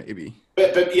 Spinoza, maybe.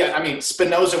 But yeah, I mean,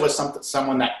 Spinoza was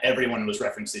someone that everyone was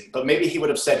referencing. But maybe he would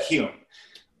have said Hume,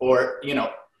 or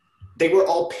they were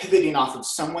all pivoting off of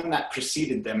someone that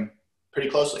preceded them pretty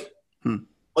closely.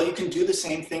 Well, you can do the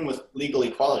same thing with legal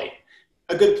equality.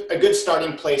 A good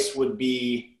starting place would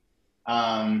be,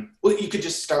 you could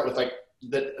just start with like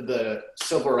the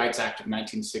Civil Rights Act of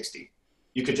 1960.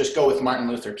 You could just go with Martin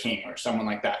Luther King or someone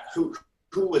like that. Who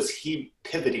was he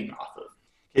pivoting off of?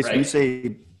 Okay, so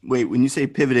right? When you say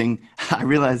pivoting, I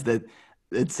realized that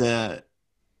it's at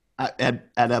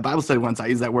a Bible study once I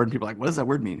used that word and people are like, what does that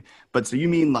word mean? But so you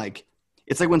mean like,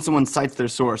 it's like when someone cites their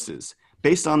sources.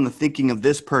 Based on the thinking of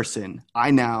this person, I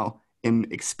now am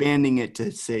expanding it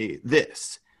to say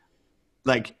this.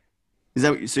 Like, is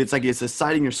that so? It's like it's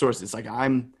citing your sources. It's like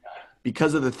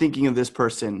because of the thinking of this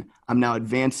person, I'm now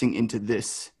advancing into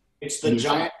this. It's the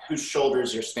giant whose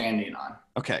shoulders you're standing on.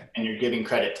 Okay. And you're giving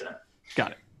credit to them.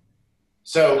 Got it.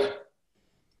 So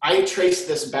I trace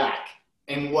this back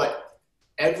in what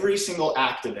every single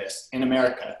activist in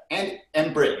America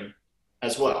and Britain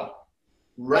as well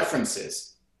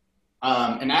references,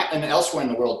 and elsewhere in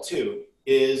the world too,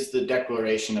 is the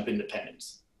Declaration of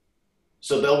Independence.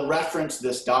 So they'll reference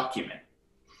this document.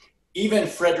 Even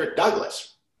Frederick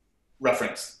Douglass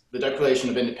referenced the Declaration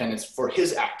of Independence for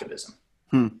his activism.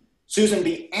 Susan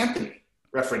B. Anthony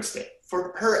referenced it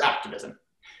for her activism.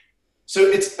 So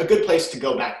it's a good place to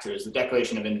go back to is the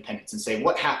Declaration of Independence and say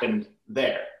what happened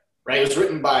there, right? It was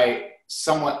written by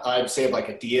somewhat, I'd say like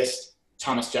a deist,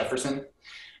 Thomas Jefferson.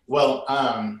 Well,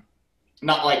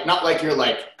 not like your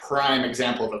like prime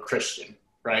example of a Christian,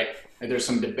 right? There's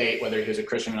some debate whether he was a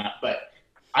Christian or not, but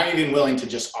I'm even willing to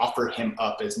just offer him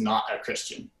up as not a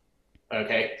Christian.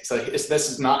 Okay, so this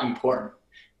is not important.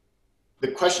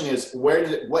 The question is,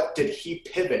 what did he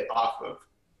pivot off of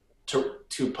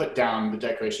to put down the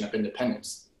Declaration of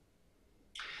Independence?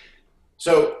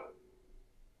 So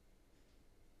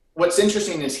what's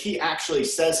interesting is he actually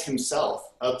says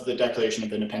himself of the Declaration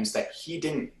of Independence that he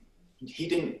didn't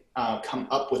come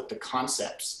up with the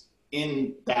concepts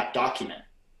in that document,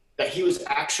 that he was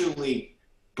actually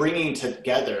bringing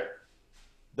together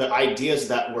the ideas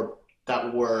that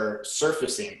were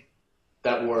surfacing,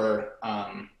 that were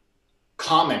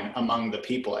common among the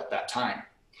people at that time.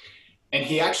 And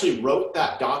he actually wrote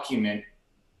that document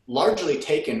largely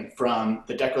taken from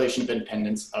the Declaration of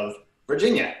Independence of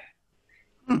Virginia.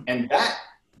 And that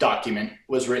document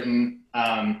was written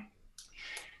by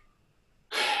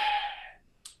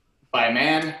a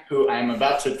man who I'm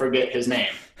about to forget his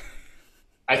name.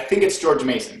 I think it's George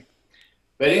Mason.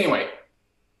 But anyway,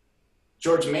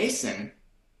 George Mason,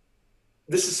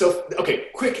 this is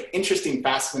quick, interesting,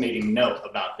 fascinating note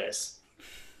about this.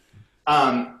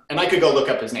 And I could go look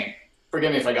up his name.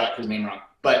 Forgive me if I got his name wrong.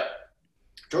 But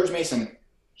George Mason,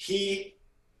 he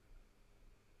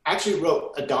actually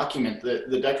wrote a document,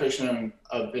 the Declaration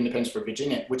of Independence for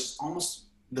Virginia, which is almost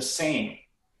the same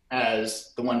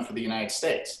as the one for the United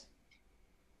States.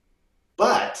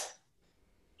 But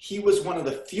he was one of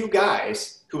the few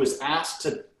guys who was asked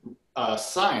to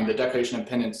sign the Declaration of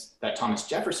Independence that Thomas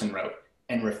Jefferson wrote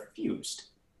and refused.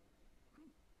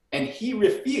 And he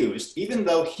refused, even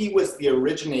though he was the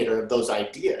originator of those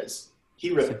ideas, he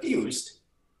refused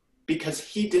because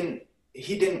he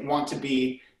didn't want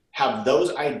to have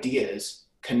those ideas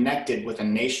connected with a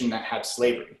nation that had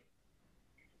slavery.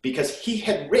 Because he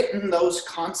had written those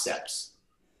concepts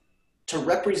to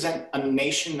represent a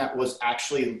nation that was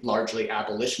actually largely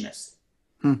abolitionist.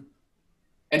 And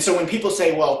so when people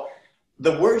say, well,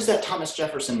 the words that Thomas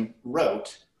Jefferson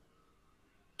wrote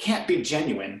can't be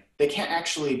genuine, they can't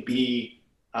actually be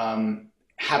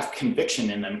have conviction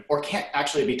in them, or can't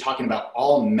actually be talking about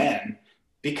all men,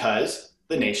 because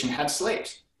the nation had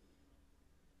slaves.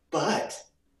 But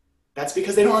that's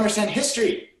because they don't understand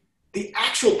history. The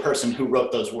actual person who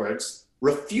wrote those words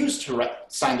refused to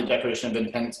sign the Declaration of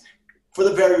Independence for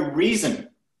the very reason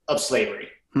of slavery.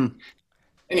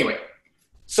 Anyway,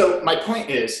 so my point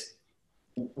is,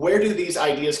 where do these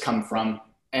ideas come from,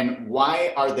 and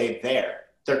why are they there?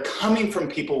 They're coming from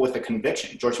people with a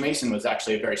conviction. George Mason was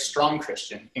actually a very strong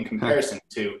Christian in comparison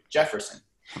to Jefferson.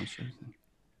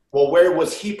 Well, where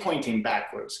was he pointing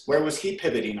backwards? Where was he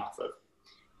pivoting off of?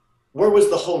 Where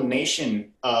was the whole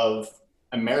nation of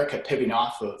America pivoting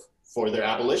off of for their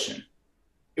abolition?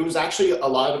 It was actually, a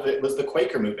lot of it was the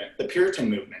Quaker movement, the Puritan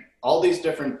movement, all these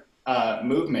different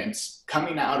movements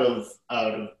coming out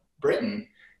of Britain,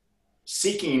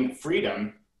 seeking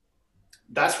freedom.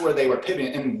 That's where they were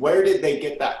pivoting. And where did they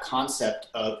get that concept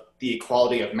of the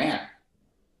equality of man,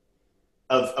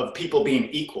 of people being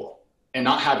equal and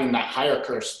not having that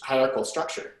hierarchical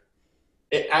structure?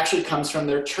 It actually comes from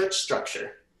their church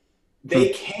structure. They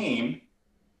came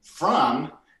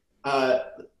from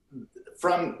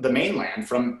the mainland,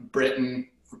 from Britain,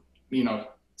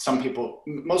 some people,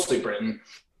 mostly Britain,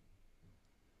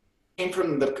 came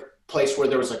from the place where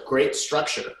there was a great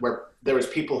structure, where there was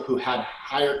people who had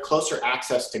closer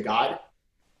access to God,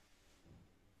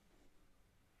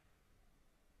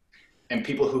 and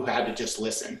people who had to just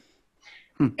listen.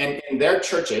 And in their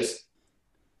churches,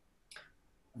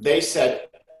 they said,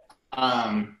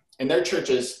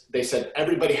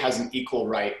 everybody has an equal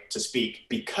right to speak,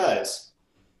 because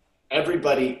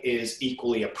everybody is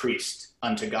equally a priest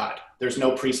unto God. There's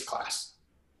no priest class.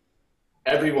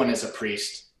 Everyone is a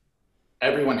priest.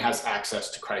 Everyone has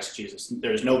access to Christ Jesus.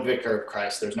 There's no vicar of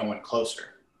Christ. There's no one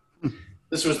closer.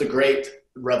 This was the great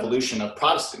revolution of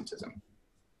Protestantism.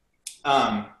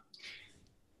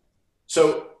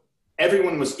 So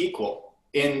everyone was equal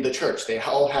in the church. They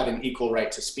all had an equal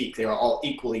right to speak. They were all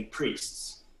equally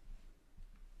priests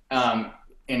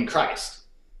in Christ.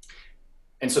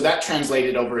 And so that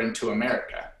translated over into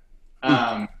America.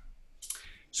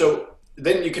 So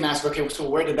then you can ask, okay, so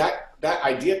where did that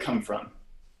idea come from?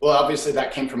 Well, obviously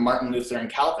that came from Martin Luther and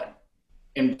Calvin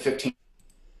in 15.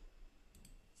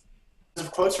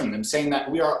 Of quotes from them saying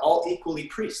that we are all equally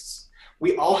priests.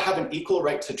 We all have an equal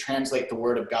right to translate the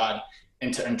word of God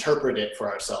and to interpret it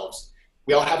for ourselves.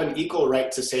 We all have an equal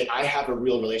right to say, I have a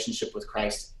real relationship with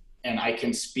Christ and I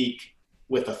can speak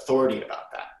with authority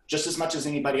about that, just as much as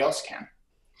anybody else can.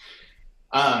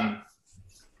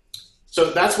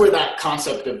 So that's where that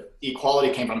concept of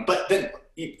equality came from. But then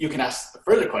you can ask the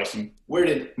further question, where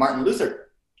did Martin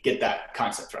Luther get that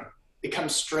concept from? It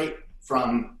comes straight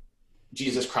from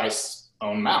Jesus Christ's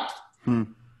own mouth.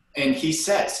 And he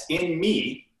says, in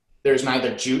me, there's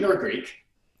neither Jew nor Greek,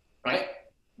 right?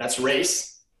 That's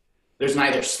race. There's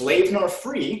neither slave nor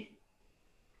free,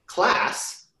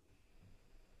 class,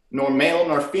 nor male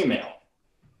nor female,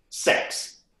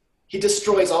 sex. He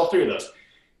destroys all three of those.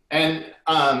 And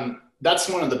that's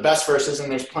one of the best verses,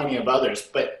 and there's plenty of others.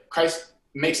 But Christ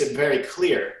makes it very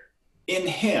clear, in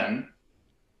him,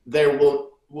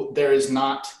 there is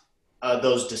not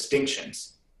those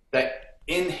distinctions. That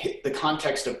in the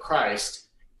context of Christ,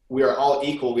 we are all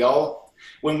equal.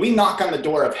 When we knock on the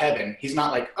door of heaven, he's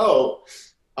not like, oh,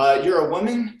 you're a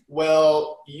woman?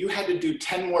 Well, you had to do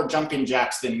 10 more jumping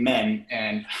jacks than men,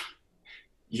 and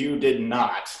you did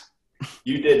not.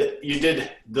 You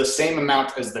did the same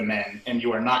amount as the men, and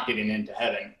you are not getting into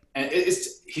heaven. And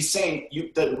he's saying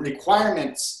the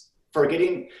requirements for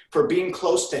being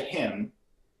close to him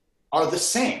are the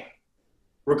same,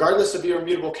 regardless of your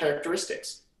immutable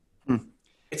characteristics.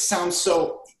 It sounds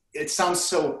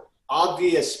so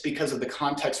obvious because of the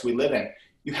context we live in.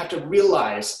 You have to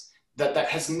realize that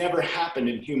has never happened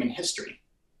in human history.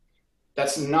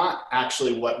 That's not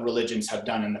actually what religions have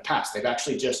done in the past. They've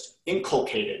actually just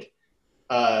inculcated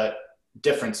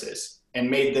differences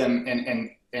and made them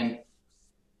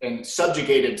and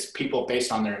subjugated people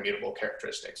based on their immutable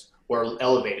characteristics, or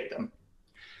elevated them.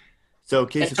 So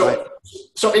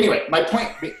anyway, my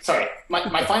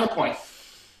final point,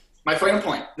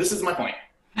 this is my point,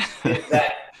 is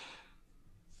that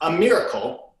a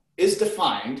miracle is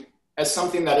defined as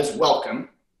something that is welcome,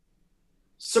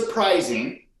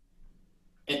 surprising,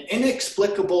 and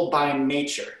inexplicable by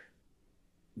nature,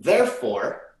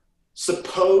 therefore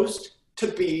supposed to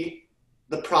be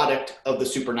the product of the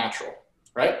supernatural,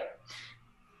 right?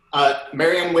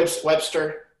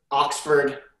 Merriam-Webster,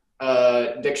 Oxford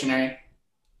Dictionary,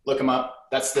 look them up.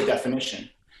 That's the definition.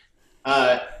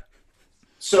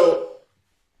 So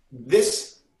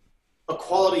this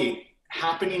equality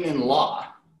happening in law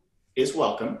is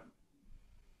welcome,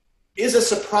 is a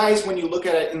surprise when you look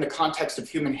at it in the context of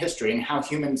human history and how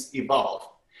humans evolve.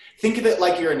 Think of it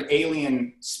like you're an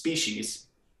alien species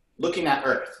looking at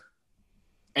Earth,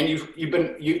 and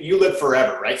you live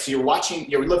forever, right? So you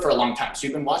live for a long time. So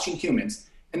you've been watching humans,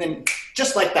 and then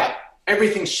just like that,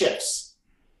 everything shifts,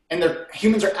 and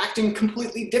humans are acting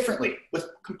completely differently with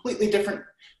completely different.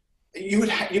 You'd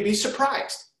be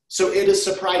surprised. So it is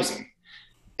surprising,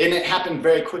 and it happened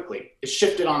very quickly. It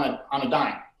shifted on a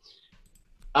dime.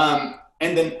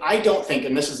 And then I don't think,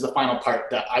 and this is the final part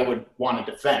that I would want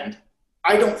to defend,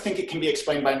 I don't think it can be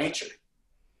explained by nature.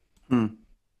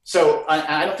 So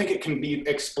I don't think it can be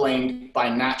explained by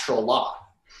natural law.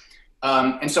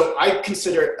 And so I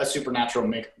consider it a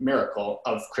supernatural miracle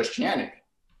of Christianity.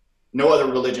 No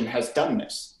other religion has done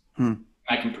this.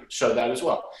 I can show that as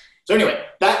well. So anyway,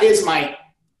 that is my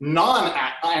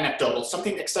non-anecdotal,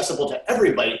 something accessible to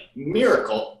everybody,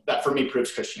 miracle that for me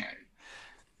proves Christianity.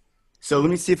 So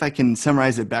let me see if I can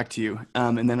summarize it back to you.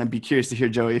 And then I'd be curious to hear,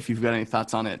 Joey, if you've got any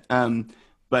thoughts on it.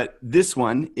 But this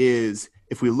one is,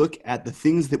 if we look at the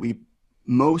things that we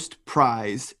most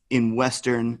prize in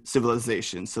Western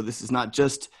civilization. So this is not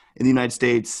just in the United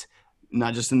States,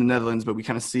 not just in the Netherlands, but we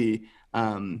kind of see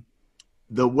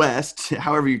the West,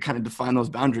 however you kind of define those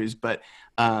boundaries, but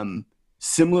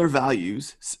similar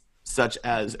values such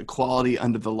as equality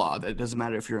under the law. That it doesn't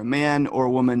matter if you're a man or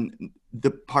a woman.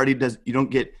 The party does. You don't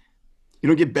get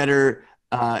better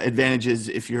advantages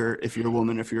if you're a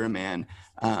woman, if you're a man.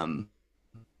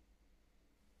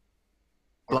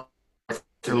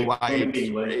 Or white,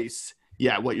 race,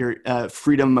 what your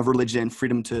freedom of religion,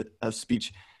 freedom of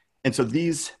speech, and so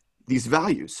these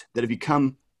values that have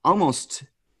become almost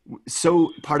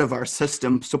so part of our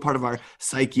system, so part of our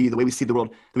psyche, the way we see the world,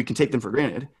 that we can take them for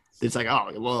granted. It's like,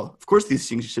 oh, well, of course these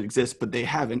things should exist, but they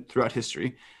haven't throughout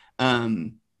history.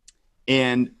 And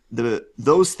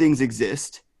those things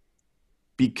exist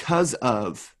because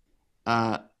of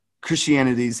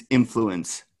Christianity's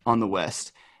influence on the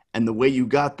West. And the way you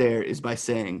got there is by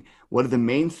saying, what are the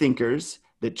main thinkers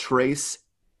that trace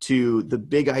to the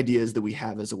big ideas that we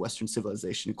have as a Western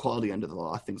civilization, equality under the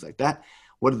law, things like that?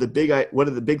 What are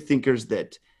the big thinkers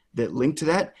that link to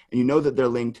that? And you know that they're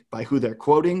linked by who they're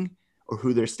quoting or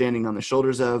who they're standing on the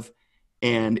shoulders of.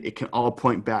 And it can all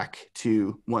point back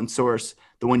to one source.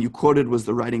 The one you quoted was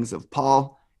the writings of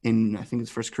Paul in, I think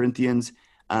it's 1 Corinthians,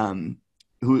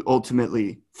 who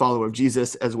ultimately follower of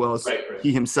Jesus, as well as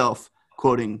he himself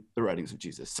quoting the writings of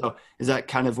Jesus. So is that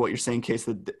kind of what you're saying, Case,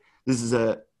 that this is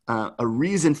a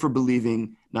reason for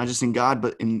believing not just in God,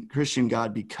 but in Christian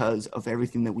God, because of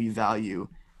everything that we value,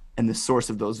 and the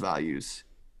source of those values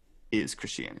is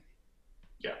Christianity?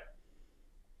 Yeah.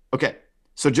 Okay.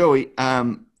 So Joey,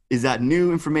 is that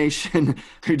new information?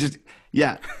 Or just,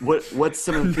 what's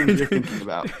some of the things you're thinking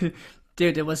about?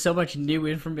 Dude, there was so much new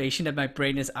information that my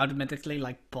brain is automatically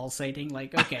like pulsating.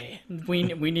 Like, okay, we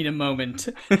need a moment.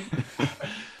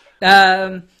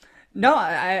 No,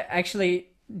 I actually,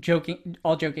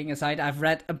 all joking aside, I've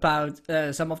read about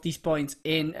some of these points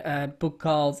in a book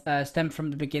called Stem from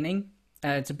the Beginning.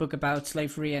 It's a book about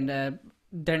slavery, and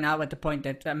they're now at the point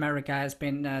that America has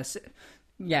been,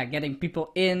 getting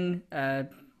people in.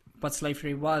 What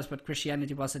slavery was, what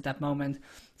Christianity was at that moment.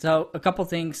 So a couple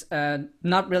things,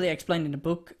 not really explained in the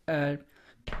book,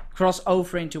 cross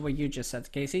over into what you just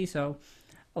said, Casey. So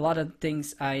a lot of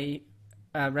things I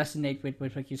resonate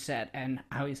with what you said and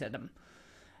how you said them.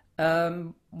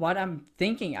 What I'm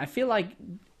thinking, I feel like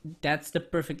that's the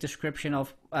perfect description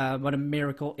of what a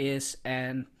miracle is,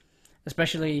 and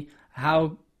especially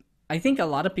how I think a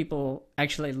lot of people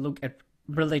actually look at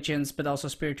religions, but also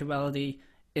spirituality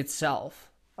itself.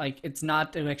 Like, it's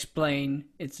not to explain,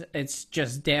 it's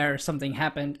just there, something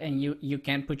happened, and you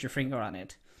can't put your finger on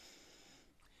it.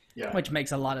 Yeah. Which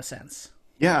makes a lot of sense.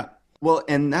 Yeah. Well,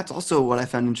 and that's also what I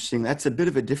found interesting. That's a bit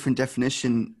of a different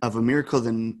definition of a miracle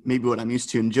than maybe what I'm used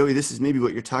to. And Joey, this is maybe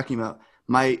what you're talking about.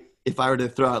 If I were to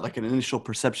throw out like an initial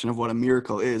perception of what a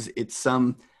miracle is, it's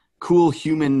some cool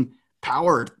human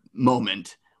power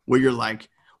moment where you're like,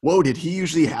 whoa, did he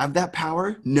usually have that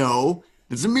power? No,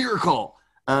 it's a miracle.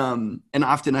 And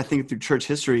often I think through church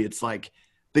history, it's like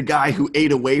the guy who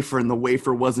ate a wafer and the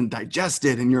wafer wasn't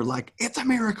digested, and you're like, it's a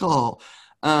miracle.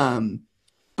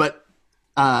 But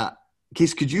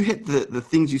Case, could you hit the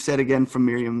things you said again from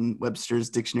Merriam-Webster's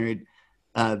dictionary,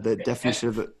 the definition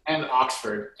of it? And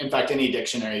Oxford. In fact, any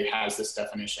dictionary has this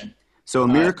definition. So a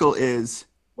miracle is?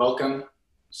 Welcome,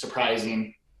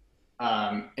 surprising,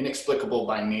 inexplicable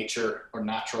by nature or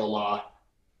natural law,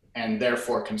 and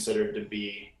therefore considered to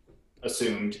be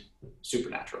assumed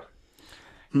supernatural.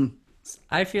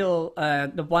 I feel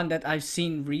the one that I've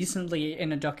seen recently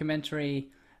in a documentary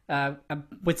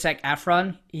with Zac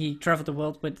Efron. He traveled the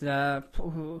world with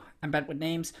I'm bad with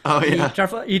names. Oh, yeah.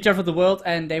 He traveled the world,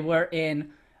 and they were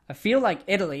in, I feel like,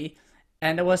 Italy.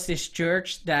 And there was this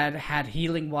church that had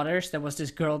healing waters. There was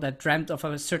this girl that dreamt of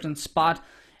a certain spot,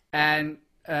 and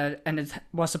it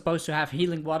was supposed to have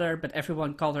healing water, but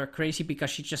everyone called her crazy because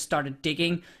she just started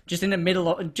digging just in the middle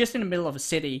of a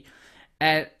city,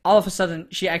 and all of a sudden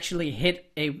she actually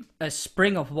hit a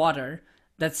spring of water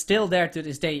that's still there to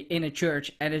this day in a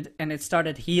church, and it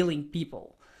started healing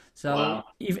people. So Wow.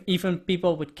 even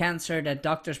people with cancer that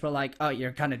doctors were like, "Oh,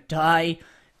 you're gonna die."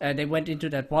 They went into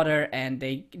that water and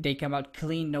they came out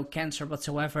clean, no cancer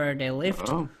whatsoever. They lived.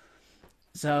 Oh,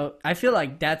 So I feel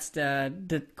like that's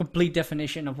the complete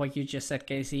definition of what you just said,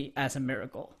 Casey, as a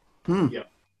miracle. Yep.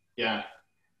 Yeah.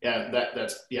 Yeah.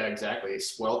 That's exactly.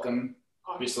 It's welcome.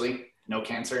 Obviously, no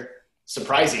cancer.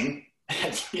 Surprising.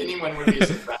 Anyone would be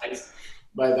surprised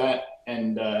by that,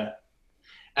 and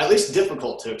at least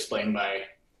difficult to explain by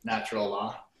natural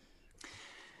law.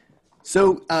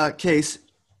 so Case,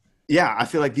 yeah, I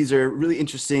feel like these are really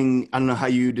interesting. I don't know how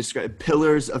you describe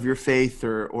pillars of your faith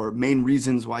or main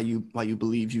reasons why you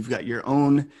believe. You've got your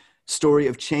own story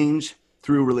of change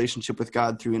through relationship with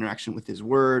God, through interaction with His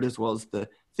Word, as well as the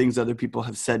things other people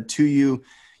have said to you.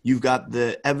 You've got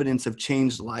the evidence of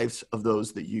changed lives of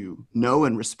those that you know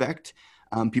and respect,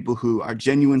 people who are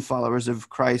genuine followers of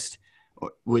Christ,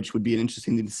 which would be an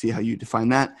interesting thing to see how you define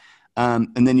that.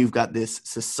 And then you've got this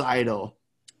societal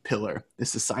pillar,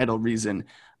 this societal reason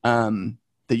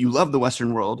that you love the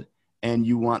Western world, and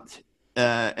you want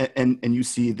and you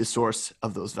see the source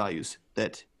of those values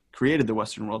that created the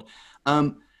Western world.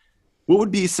 What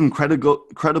would be some credible,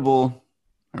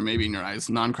 or maybe in your eyes,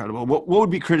 non-credible? What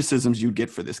would be criticisms you'd get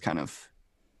for this kind of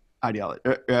ideology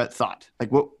thought? Like,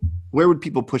 where would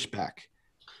people push back?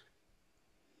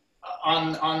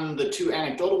 On the two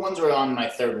anecdotal ones, or on my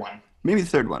third one? Maybe the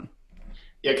third one.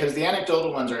 Yeah, because the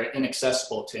anecdotal ones are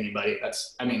inaccessible to anybody.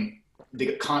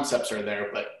 The concepts are there,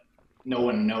 but no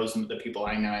one knows them, the people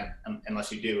I know, unless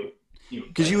you do.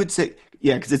 Because you would say,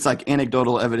 yeah, because it's like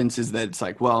anecdotal evidence is that it's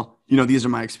like, well, these are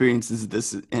my experiences,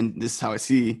 this is how I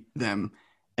see them,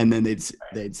 and then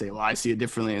they'd say, well, I see it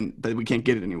differently, but we can't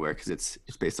get it anywhere because it's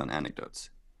based on anecdotes.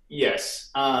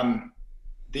 Yes.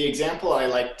 The example I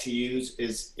like to use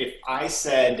is if I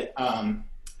said,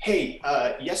 hey,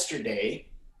 yesterday,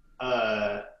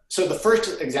 so the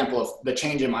first example of the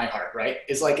change in my heart, right,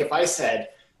 is like if I said,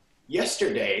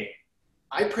 yesterday,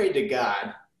 I prayed to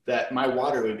God that my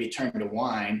water would be turned to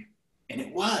wine, and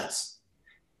it was.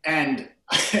 And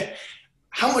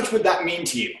how much would that mean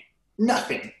to you?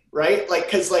 Nothing, right? Like,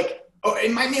 because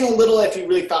it might mean a little if you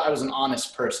really thought I was an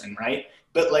honest person, right?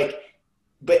 But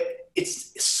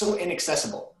it's so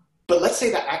inaccessible. But let's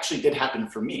say that actually did happen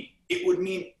for me. It would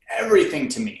mean everything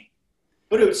to me.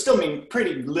 But it would still mean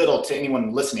pretty little to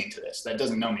anyone listening to this that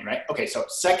doesn't know me, right? Okay, so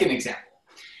second example.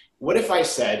 What if I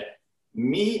said,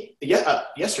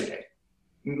 yesterday,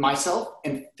 myself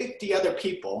and 50 other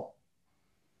people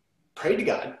prayed to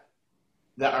God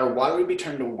that our water would be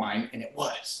turned to wine, and it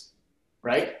was,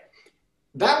 right?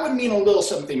 That would mean a little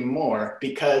something more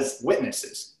because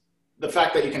witnesses, the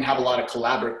fact that you can have a lot of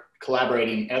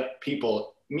collaborating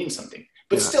people means something,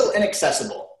 but still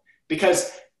inaccessible,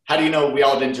 because how do you know we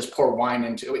all didn't just pour wine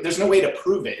into it? There's no way to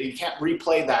prove it. You can't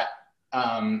replay that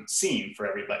scene for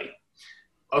everybody.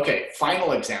 Okay,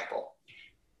 final example.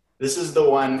 This is the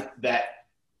one that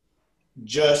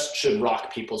just should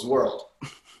rock people's world.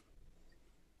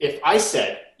 If I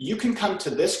said, you can come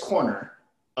to this corner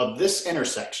of this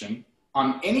intersection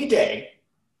on any day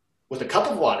with a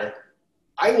cup of water,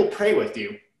 I will pray with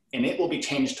you, and it will be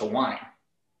changed to wine.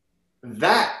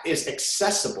 That is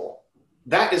accessible.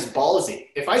 That is ballsy.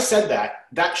 If I said that,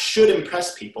 that should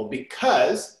impress people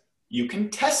because you can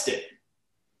test it.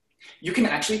 You can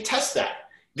actually test that.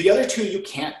 The other two you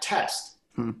can't test.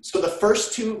 So the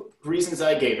first two reasons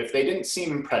I gave, if they didn't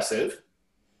seem impressive,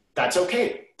 that's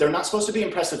okay. They're not supposed to be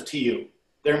impressive to you.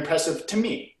 They're impressive to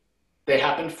me. They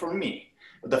happened for me.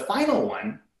 But the final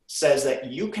one says that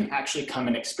you can actually come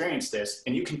and experience this,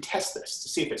 and you can test this to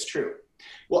see if it's true.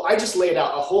 Well, I just laid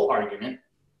out a whole argument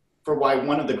for why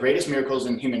one of the greatest miracles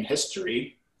in human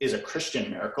history is a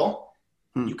Christian miracle.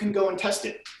 You can go and test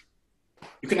it.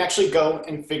 You can actually go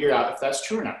and figure out if that's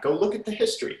true or not. Go look at the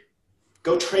history.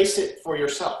 Go trace it for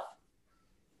yourself.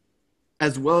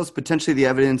 As well as potentially the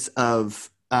evidence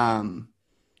of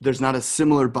there's not a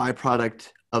similar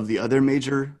byproduct of the other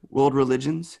major world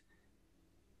religions.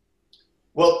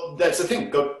 Well, that's the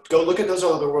thing. Go look at those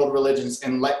other world religions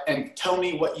and tell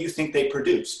me what you think they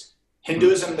produced.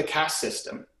 Hinduism, the caste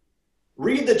system.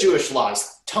 Read the Jewish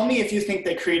laws. Tell me if you think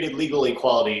they created legal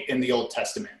equality in the Old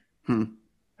Testament. I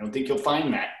don't think you'll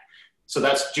find that. So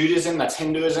that's Judaism, that's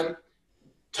Hinduism.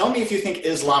 Tell me if you think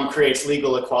Islam creates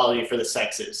legal equality for the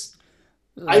sexes.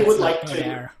 I would like to.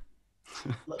 There.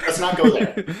 Let's not go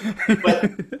there.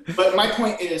 But my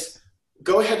point is,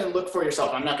 go ahead and look for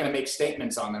yourself. I'm not going to make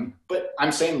statements on them, but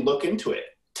I'm saying look into it.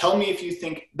 Tell me if you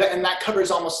think that, and that covers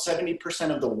almost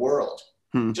 70% of the world,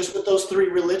 just with those three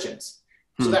religions.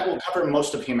 So that will cover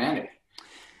most of humanity.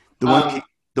 The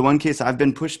one case I've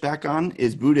been pushed back on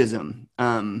is Buddhism.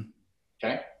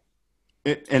 Okay.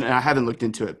 And I haven't looked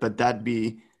into it, but that'd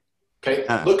be okay.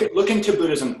 Look into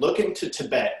Buddhism. Look into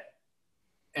Tibet,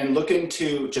 and look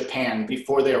into Japan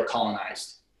before they were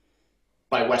colonized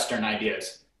by Western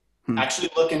ideas. Actually,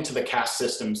 look into the caste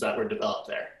systems that were developed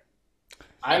there.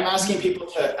 I'm asking people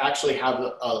to actually have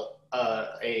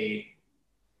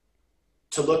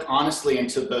to look honestly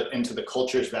into the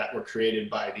cultures that were created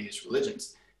by these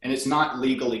religions, and it's not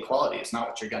legal equality. It's not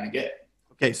what you're going to get.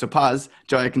 Okay, so pause.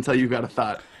 Joey, I can tell you've got a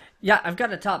thought. Yeah, I've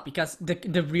got a thought, because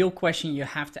the real question you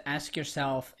have to ask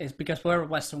yourself is, because we're a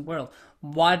Western world,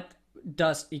 what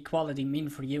does equality mean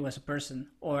for you as a person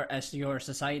or as your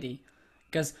society?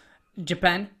 Because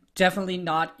Japan, definitely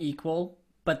not equal,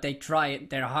 but they try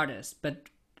their hardest. But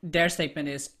their statement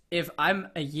is, if I'm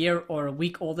a year or a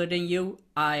week older than you,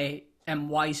 I am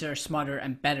wiser, smarter,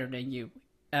 and better than you,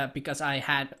 because I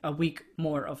had a week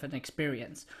more of an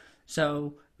experience.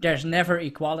 So there's never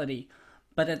equality.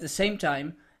 But at the same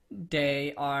time,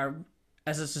 they are,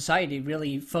 as a society,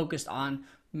 really focused on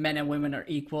men and women are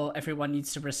equal. Everyone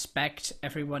needs to respect.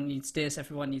 Everyone needs this.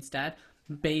 Everyone needs that,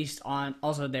 based on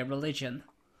also their religion.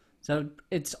 So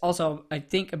it's also, I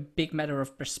think, a big matter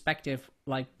of perspective,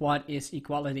 like what is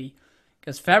equality?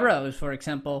 Because Pharaoh, for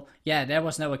example, yeah, there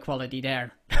was no equality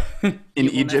there. In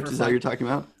Egypt, is that what you're talking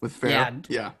about? With Pharaoh?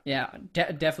 Yeah,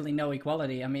 definitely no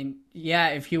equality. I mean, yeah,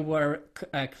 if you were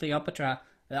Cleopatra,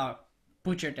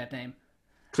 butchered that name.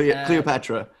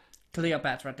 Cleopatra.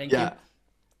 Cleopatra, thank you.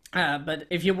 But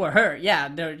if you were her,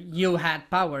 you had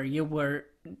power. You were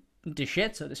the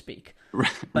shit, so to speak.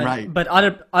 Right. But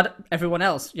other everyone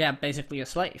else, basically a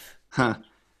slave. Huh.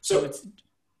 So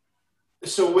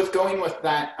with going with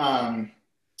that,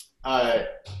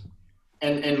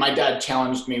 and my dad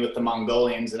challenged me with the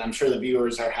Mongolians, and I'm sure the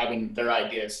viewers are having their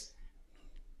ideas.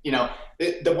 You know,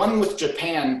 the one with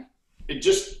Japan,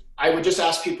 I would just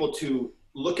ask people to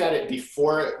look at it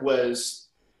before it was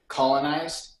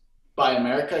colonized by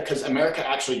America, because America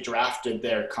actually drafted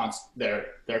their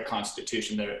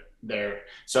constitution.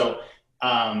 So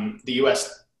the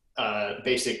U.S.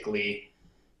 Basically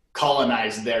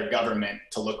colonized their government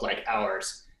to look like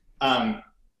ours. And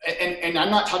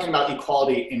I'm not talking about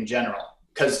equality in general,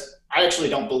 because I actually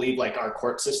don't believe like our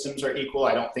court systems are equal.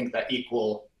 I don't think that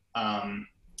equal.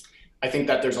 I think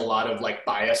that there's a lot of like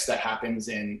bias that happens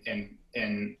in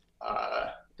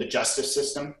the justice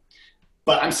system.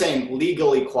 But I'm saying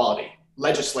legal equality,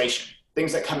 legislation,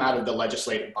 things that come out of the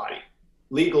legislative body.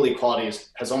 Legal equality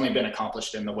has only been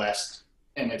accomplished in the West,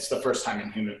 and it's the first time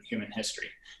in human history.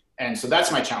 And so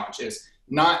that's my challenge: is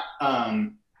not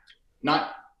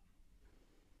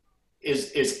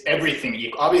is everything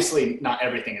equal? Obviously, not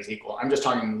everything is equal. I'm just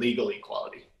talking legal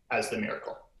equality as the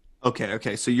miracle.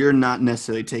 Okay. So you're not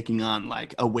necessarily taking on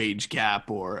like a wage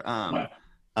gap or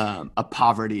a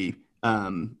poverty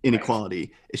inequality.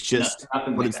 Right. It's just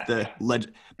what is the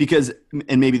because,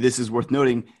 and maybe this is worth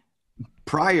noting,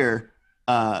 prior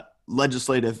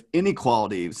legislative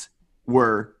inequalities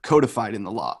were codified in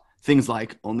the law. Things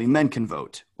like only men can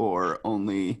vote, or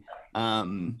only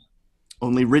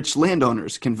rich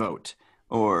landowners can vote,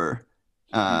 or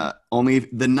only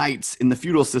the knights in the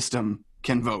feudal system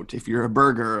can vote. If you're a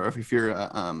burgher, or if you're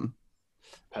a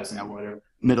peasant, or whatever,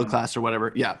 middle class or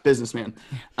whatever, businessman.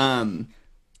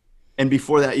 And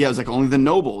before that, it was like only the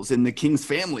nobles in the king's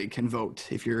family can vote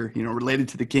if you're, related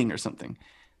to the king or something.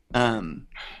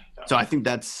 So I think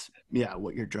that's,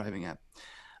 what you're driving at.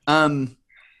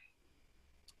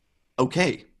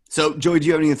 Okay. So Joey, do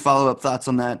you have any follow-up thoughts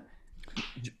on that?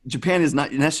 Japan is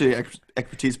not necessarily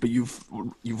expertise, but you've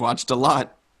watched a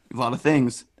lot of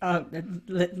things.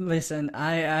 Listen,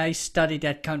 I studied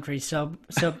that country so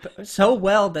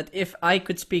well that if I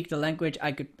could speak the language,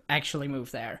 I could actually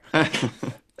move there.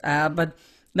 But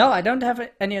no, I don't have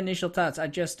any initial thoughts. I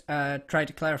just try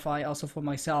to clarify also for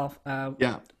myself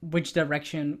which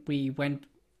direction we went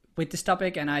with this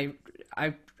topic, and I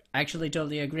actually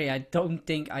totally agree. I don't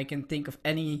think I can think of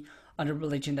any other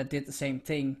religion that did the same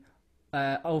thing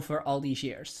over all these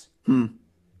years.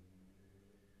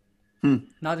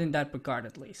 Not in that regard,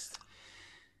 at least.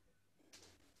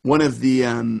 One of the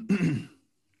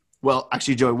well,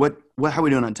 actually, Joey, how are we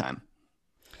doing on time?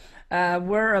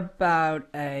 We're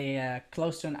about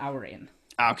close to an hour in.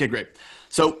 Okay, great.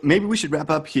 So maybe we should wrap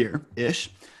up here ish.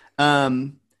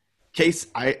 Case,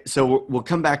 so we'll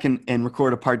come back and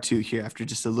record a part 2 here after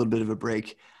just a little bit of a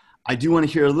break. I do want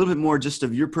to hear a little bit more just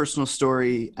of your personal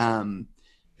story,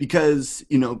 because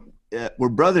we're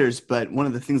brothers. But one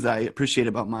of the things that I appreciate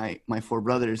about my 4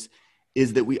 brothers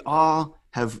is that we all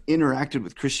have interacted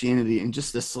with Christianity in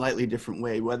just a slightly different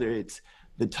way, whether it's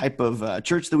the type of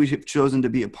church that we've chosen to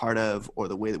be a part of, or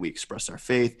the way that we express our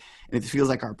faith. And it feels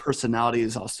like our personality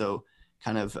is also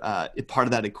kind of part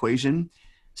of that equation.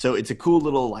 So it's a cool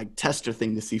little like tester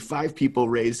thing to see 5 people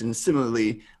raised in a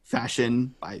similarly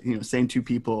fashion by, same 2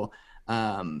 people.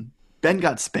 Ben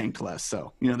got spanked less,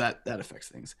 so that affects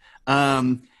things.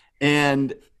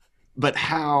 But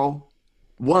how,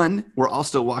 one, we're all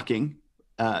still walking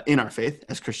in our faith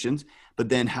as Christians, but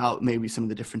then how maybe some of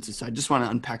the differences. So I just want to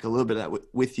unpack a little bit of that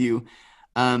with you,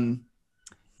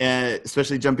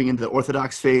 especially jumping into the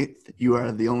Orthodox faith. You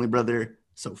are the only brother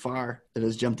so far that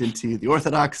has jumped into the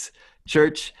Orthodox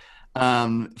Church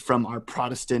from our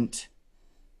Protestant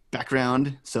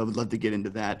background. So I would love to get into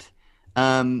that.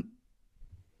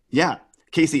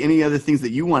 Casey, any other things that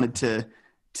you wanted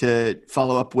to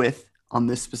follow up with on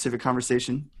this specific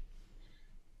conversation?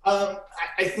 I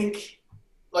think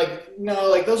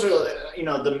those are,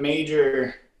 the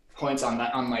major points on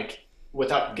that,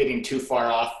 without getting too far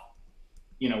off,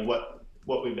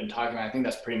 what we've been talking about. I think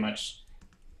that's pretty much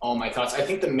all my thoughts. I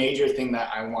think the major thing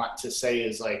that I want to say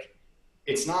is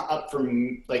it's not up for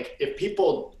me. If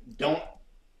people don't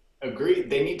agree,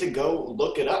 they need to go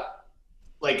look it up,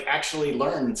 actually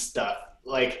learn stuff,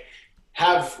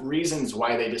 have reasons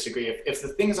why they disagree. If the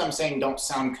things I'm saying don't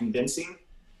sound convincing,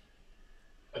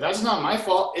 that's not my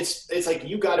fault. It's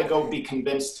you got to go be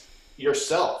convinced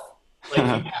yourself. You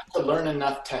have to learn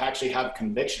enough to actually have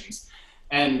convictions,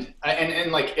 and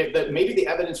maybe the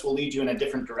evidence will lead you in a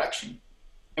different direction.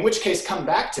 In which case, come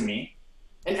back to me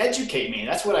and educate me.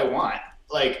 That's what I want.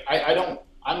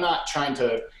 I'm not trying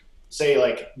to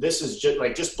say this is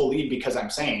just believe because I'm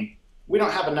saying. We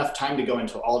don't have enough time to go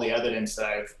into all the evidence that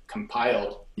I've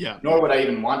compiled. Yeah. Nor would I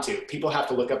even want to. People have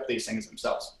to look up these things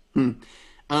themselves.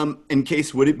 In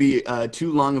case, would it be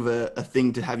too long of a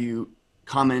thing to have you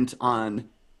comment on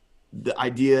the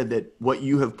idea that what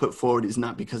you have put forward is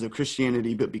not because of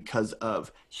Christianity, but because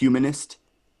of humanist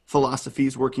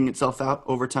philosophies working itself out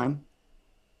over time?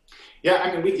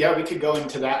 Yeah, we could go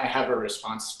into that. I have a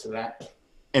response to that.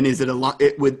 And is it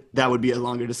that would be a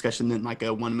longer discussion than a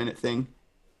 1-minute thing?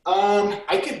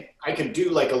 I could do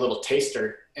a little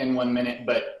taster in 1 minute,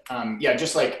 but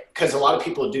just because a lot of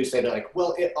people do say they're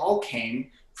well, it all came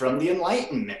from the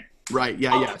Enlightenment. Right.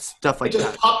 Yeah. Stuff like that. It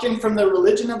just popped in from the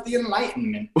religion of the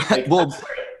Enlightenment.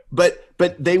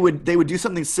 But they would do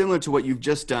something similar to what you've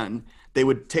just done. They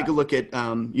would take a look at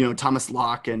Thomas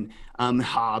Locke and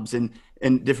Hobbes and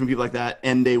different people like that,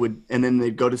 and then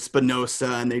they'd go to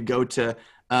Spinoza, and they'd go to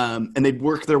and they'd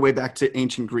work their way back to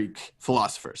ancient Greek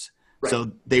philosophers. Right.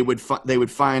 So they would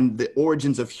find the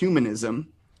origins of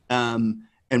humanism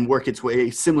and work its way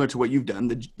similar to what you've done,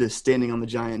 the standing on the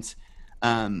giants.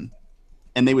 And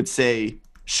they would say,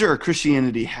 sure,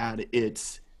 Christianity had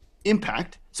its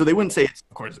impact. So they wouldn't say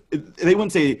they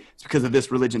wouldn't say it's because of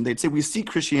this religion. They'd say we see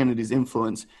Christianity's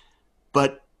influence,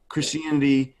 but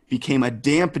Christianity became a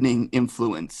dampening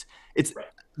influence. I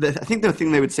think the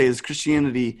thing they would say is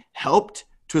Christianity helped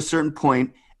to a certain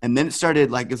point, and then it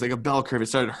started it's like a bell curve. It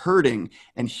started hurting,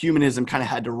 and humanism kind of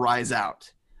had to rise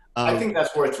out. I think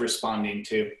that's worth responding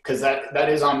to, because that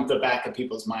is on the back of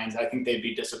people's minds. I think they'd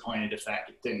be disappointed if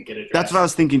that didn't get addressed. That's what I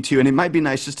was thinking too, and it might be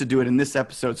nice just to do it in this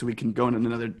episode so we can go in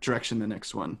another direction the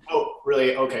next one. Oh,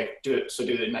 really? Okay, do it. So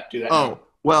do that. Oh, now.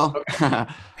 Well.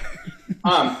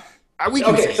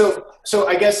 Okay. So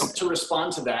I guess to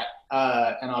respond to that,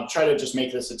 and I'll try to just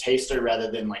make this a taster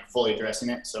rather than fully addressing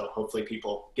it. So hopefully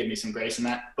people give me some grace in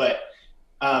that. But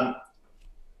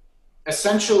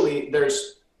essentially,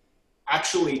 there's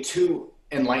actually 2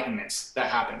 enlightenments that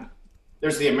happened.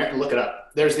 There's look it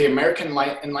up. There's the American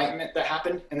Enlightenment that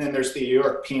happened, and then there's the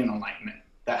European Enlightenment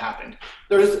that happened.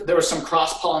 There was some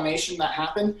cross-pollination that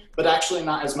happened, but actually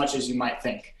not as much as you might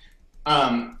think.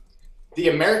 The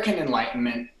American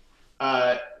Enlightenment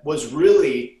was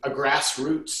really a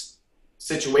grassroots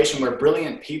situation where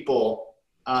brilliant people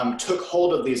took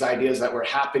hold of these ideas that were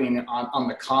happening on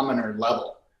the commoner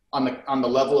level, on the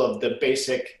level of the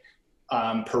basic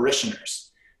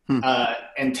parishioners,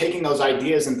 and taking those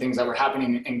ideas and things that were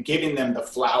happening and giving them the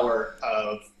flower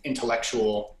of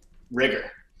intellectual rigor.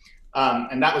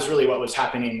 And that was really what was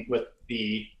happening with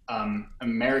the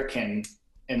American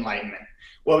Enlightenment.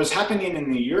 What was happening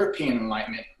in the European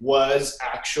Enlightenment was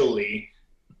actually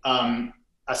a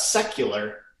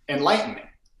secular Enlightenment.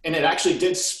 And it actually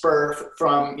did spur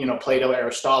from, Plato,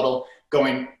 Aristotle,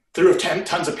 going through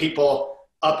tons of people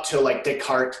up to like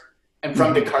Descartes, and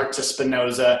from Descartes to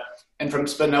Spinoza, and from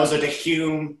Spinoza to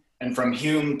Hume, and from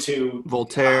Hume to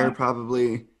Voltaire,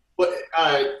 probably.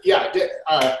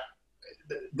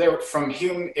 There from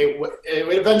Hume, it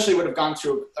eventually would have gone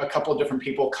to a couple of different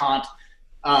people. Kant.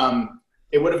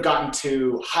 It would have gotten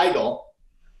to Hegel,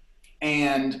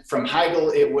 and from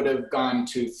Hegel it would have gone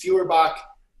to Feuerbach,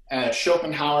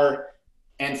 Schopenhauer,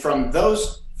 and from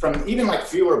even like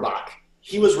Feuerbach,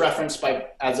 he was referenced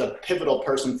as a pivotal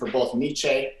person for both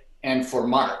Nietzsche and for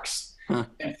Marx. Huh.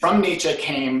 And from Nietzsche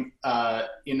came, all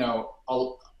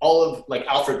of like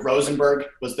Alfred Rosenberg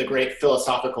was the great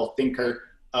philosophical thinker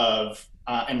of,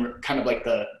 and kind of like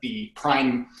the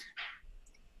prime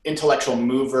intellectual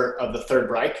mover of the Third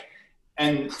Reich.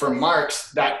 And for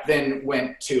Marx, that then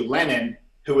went to Lenin,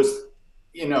 who was,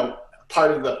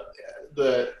 part of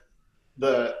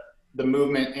the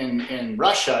movement in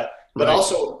Russia, but right.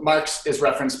 Also Marx is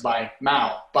referenced by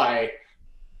Mao, by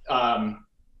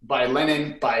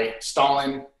Lenin, by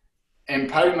Stalin, and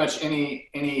pretty much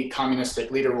any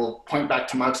communistic leader will point back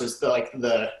to Marx as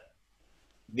the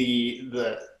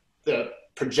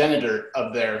progenitor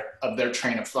of their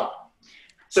train of thought.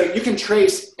 So you can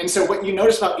trace, and so what you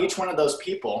notice about each one of those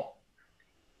people,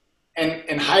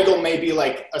 and Hegel may be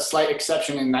like a slight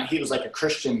exception in that he was like a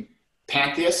Christian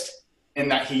pantheist, in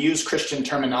that he used Christian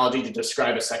terminology to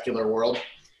describe a secular world.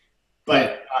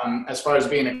 But as far as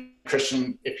being a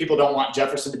Christian, if people don't want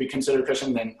Jefferson to be considered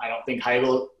Christian, then I don't think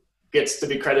Hegel gets to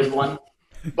be credited one.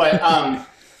 But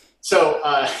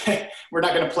we're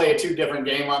not going to play a too different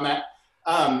game on that.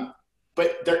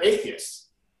 But they're atheists.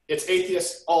 It's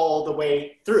atheists all the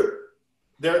way through.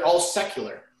 They're all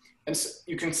secular. And so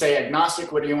you can say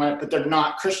agnostic, what do you want? But they're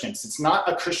not Christians. It's not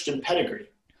a Christian pedigree.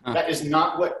 Huh. That is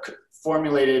not what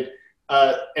formulated.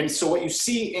 And so what you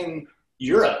see in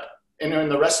Europe and in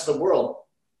the rest of the world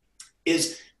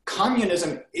is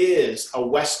communism is a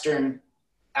Western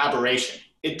aberration.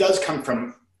 It does come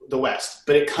from the West,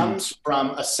 but it comes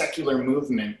from a secular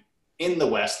movement in the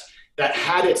West that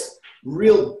had its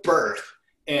real birth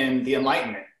in the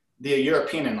Enlightenment, the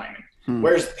European Enlightenment.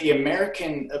 Whereas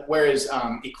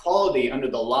equality under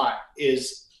the law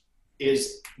is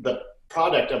the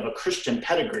product of a Christian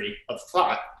pedigree of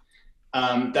thought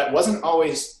that wasn't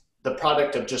always the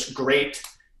product of just great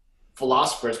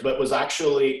philosophers, but was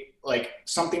actually like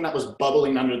something that was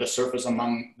bubbling under the surface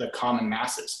among the common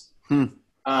masses. And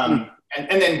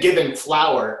then given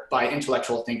flower by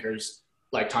intellectual thinkers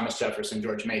like Thomas Jefferson,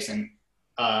 George Mason,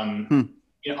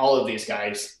 all of these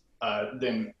guys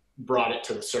then brought it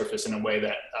to the surface in a way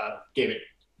that gave it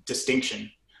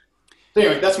distinction. So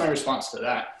anyway, that's my response to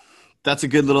that. That's a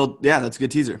good that's a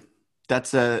good teaser.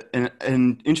 That's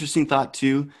an interesting thought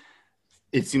too.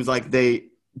 It seems like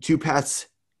two paths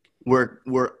were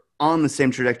on the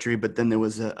same trajectory, but then there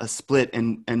was a split,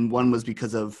 and one was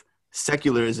because of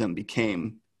secularism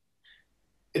became.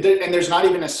 And there's not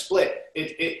even a split.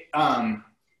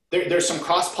 There's some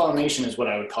cross-pollination is what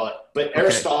I would call it. But okay.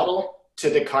 Aristotle to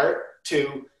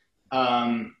Descartes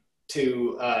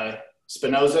to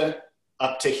Spinoza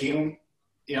up to Hume,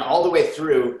 all the way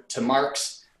through to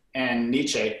Marx and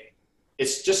Nietzsche,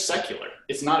 it's just secular.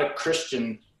 It's not a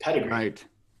Christian pedigree.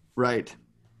 Right.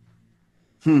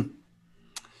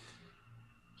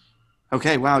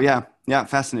 Okay. Wow. Yeah.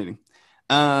 Fascinating.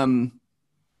 And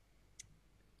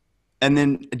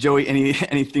then Joey, any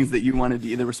things that you wanted to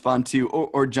either respond to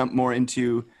or jump more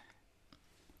into?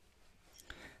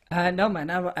 No, man.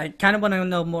 I kind of want to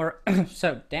know more.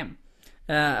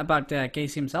 About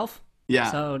Casey himself.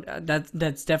 Yeah. So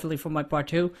that's definitely for my part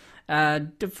too.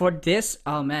 For this,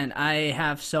 oh man, I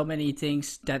have so many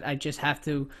things that I just have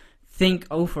to think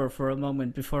over for a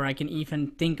moment before I can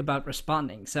even think about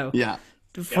responding. So yeah.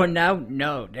 For now,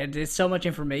 no. There's so much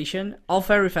information, all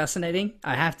very fascinating.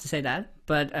 I have to say that,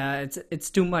 but it's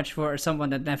too much for someone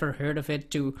that never heard of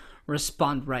it to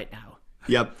respond right now.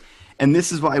 Yep. And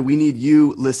this is why we need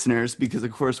you listeners, because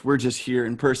of course we're just here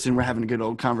in person. We're having a good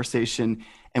old conversation.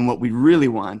 And what we really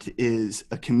want is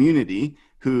a community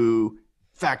who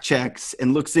fact checks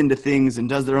and looks into things and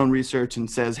does their own research and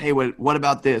says, hey, what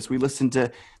about this? We listened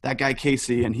to that guy,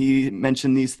 Casey, and he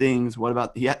mentioned these things. What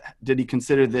about, did he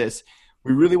consider this?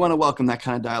 We really want to welcome that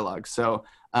kind of dialogue. So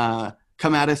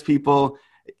come at us, people.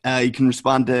 You can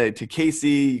respond to Casey.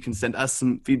 You can send us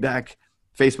some feedback,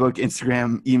 Facebook,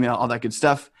 Instagram, email, all that good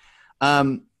stuff.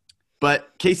 But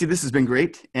Casey, this has been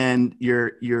great. And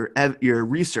your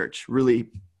research really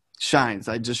shines.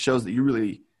 It just shows that you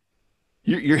really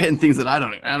You're hitting things that I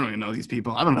don't even know these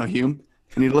people. I don't know Hume.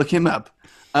 I need to look him up.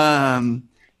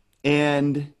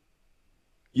 And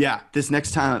yeah, this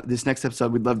next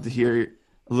episode, we'd love to hear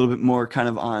a little bit more kind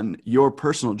of on your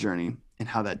personal journey and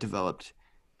how that developed,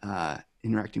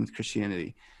 interacting with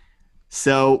Christianity.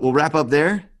 So we'll wrap up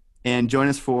there and join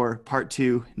us for part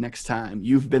 2 next time.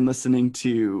 You've been listening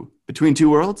to Between Two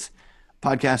Worlds, a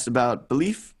podcast about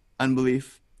belief,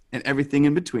 unbelief, and everything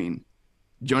in between.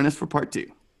 Join us for part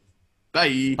 2.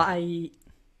 Bye. Bye.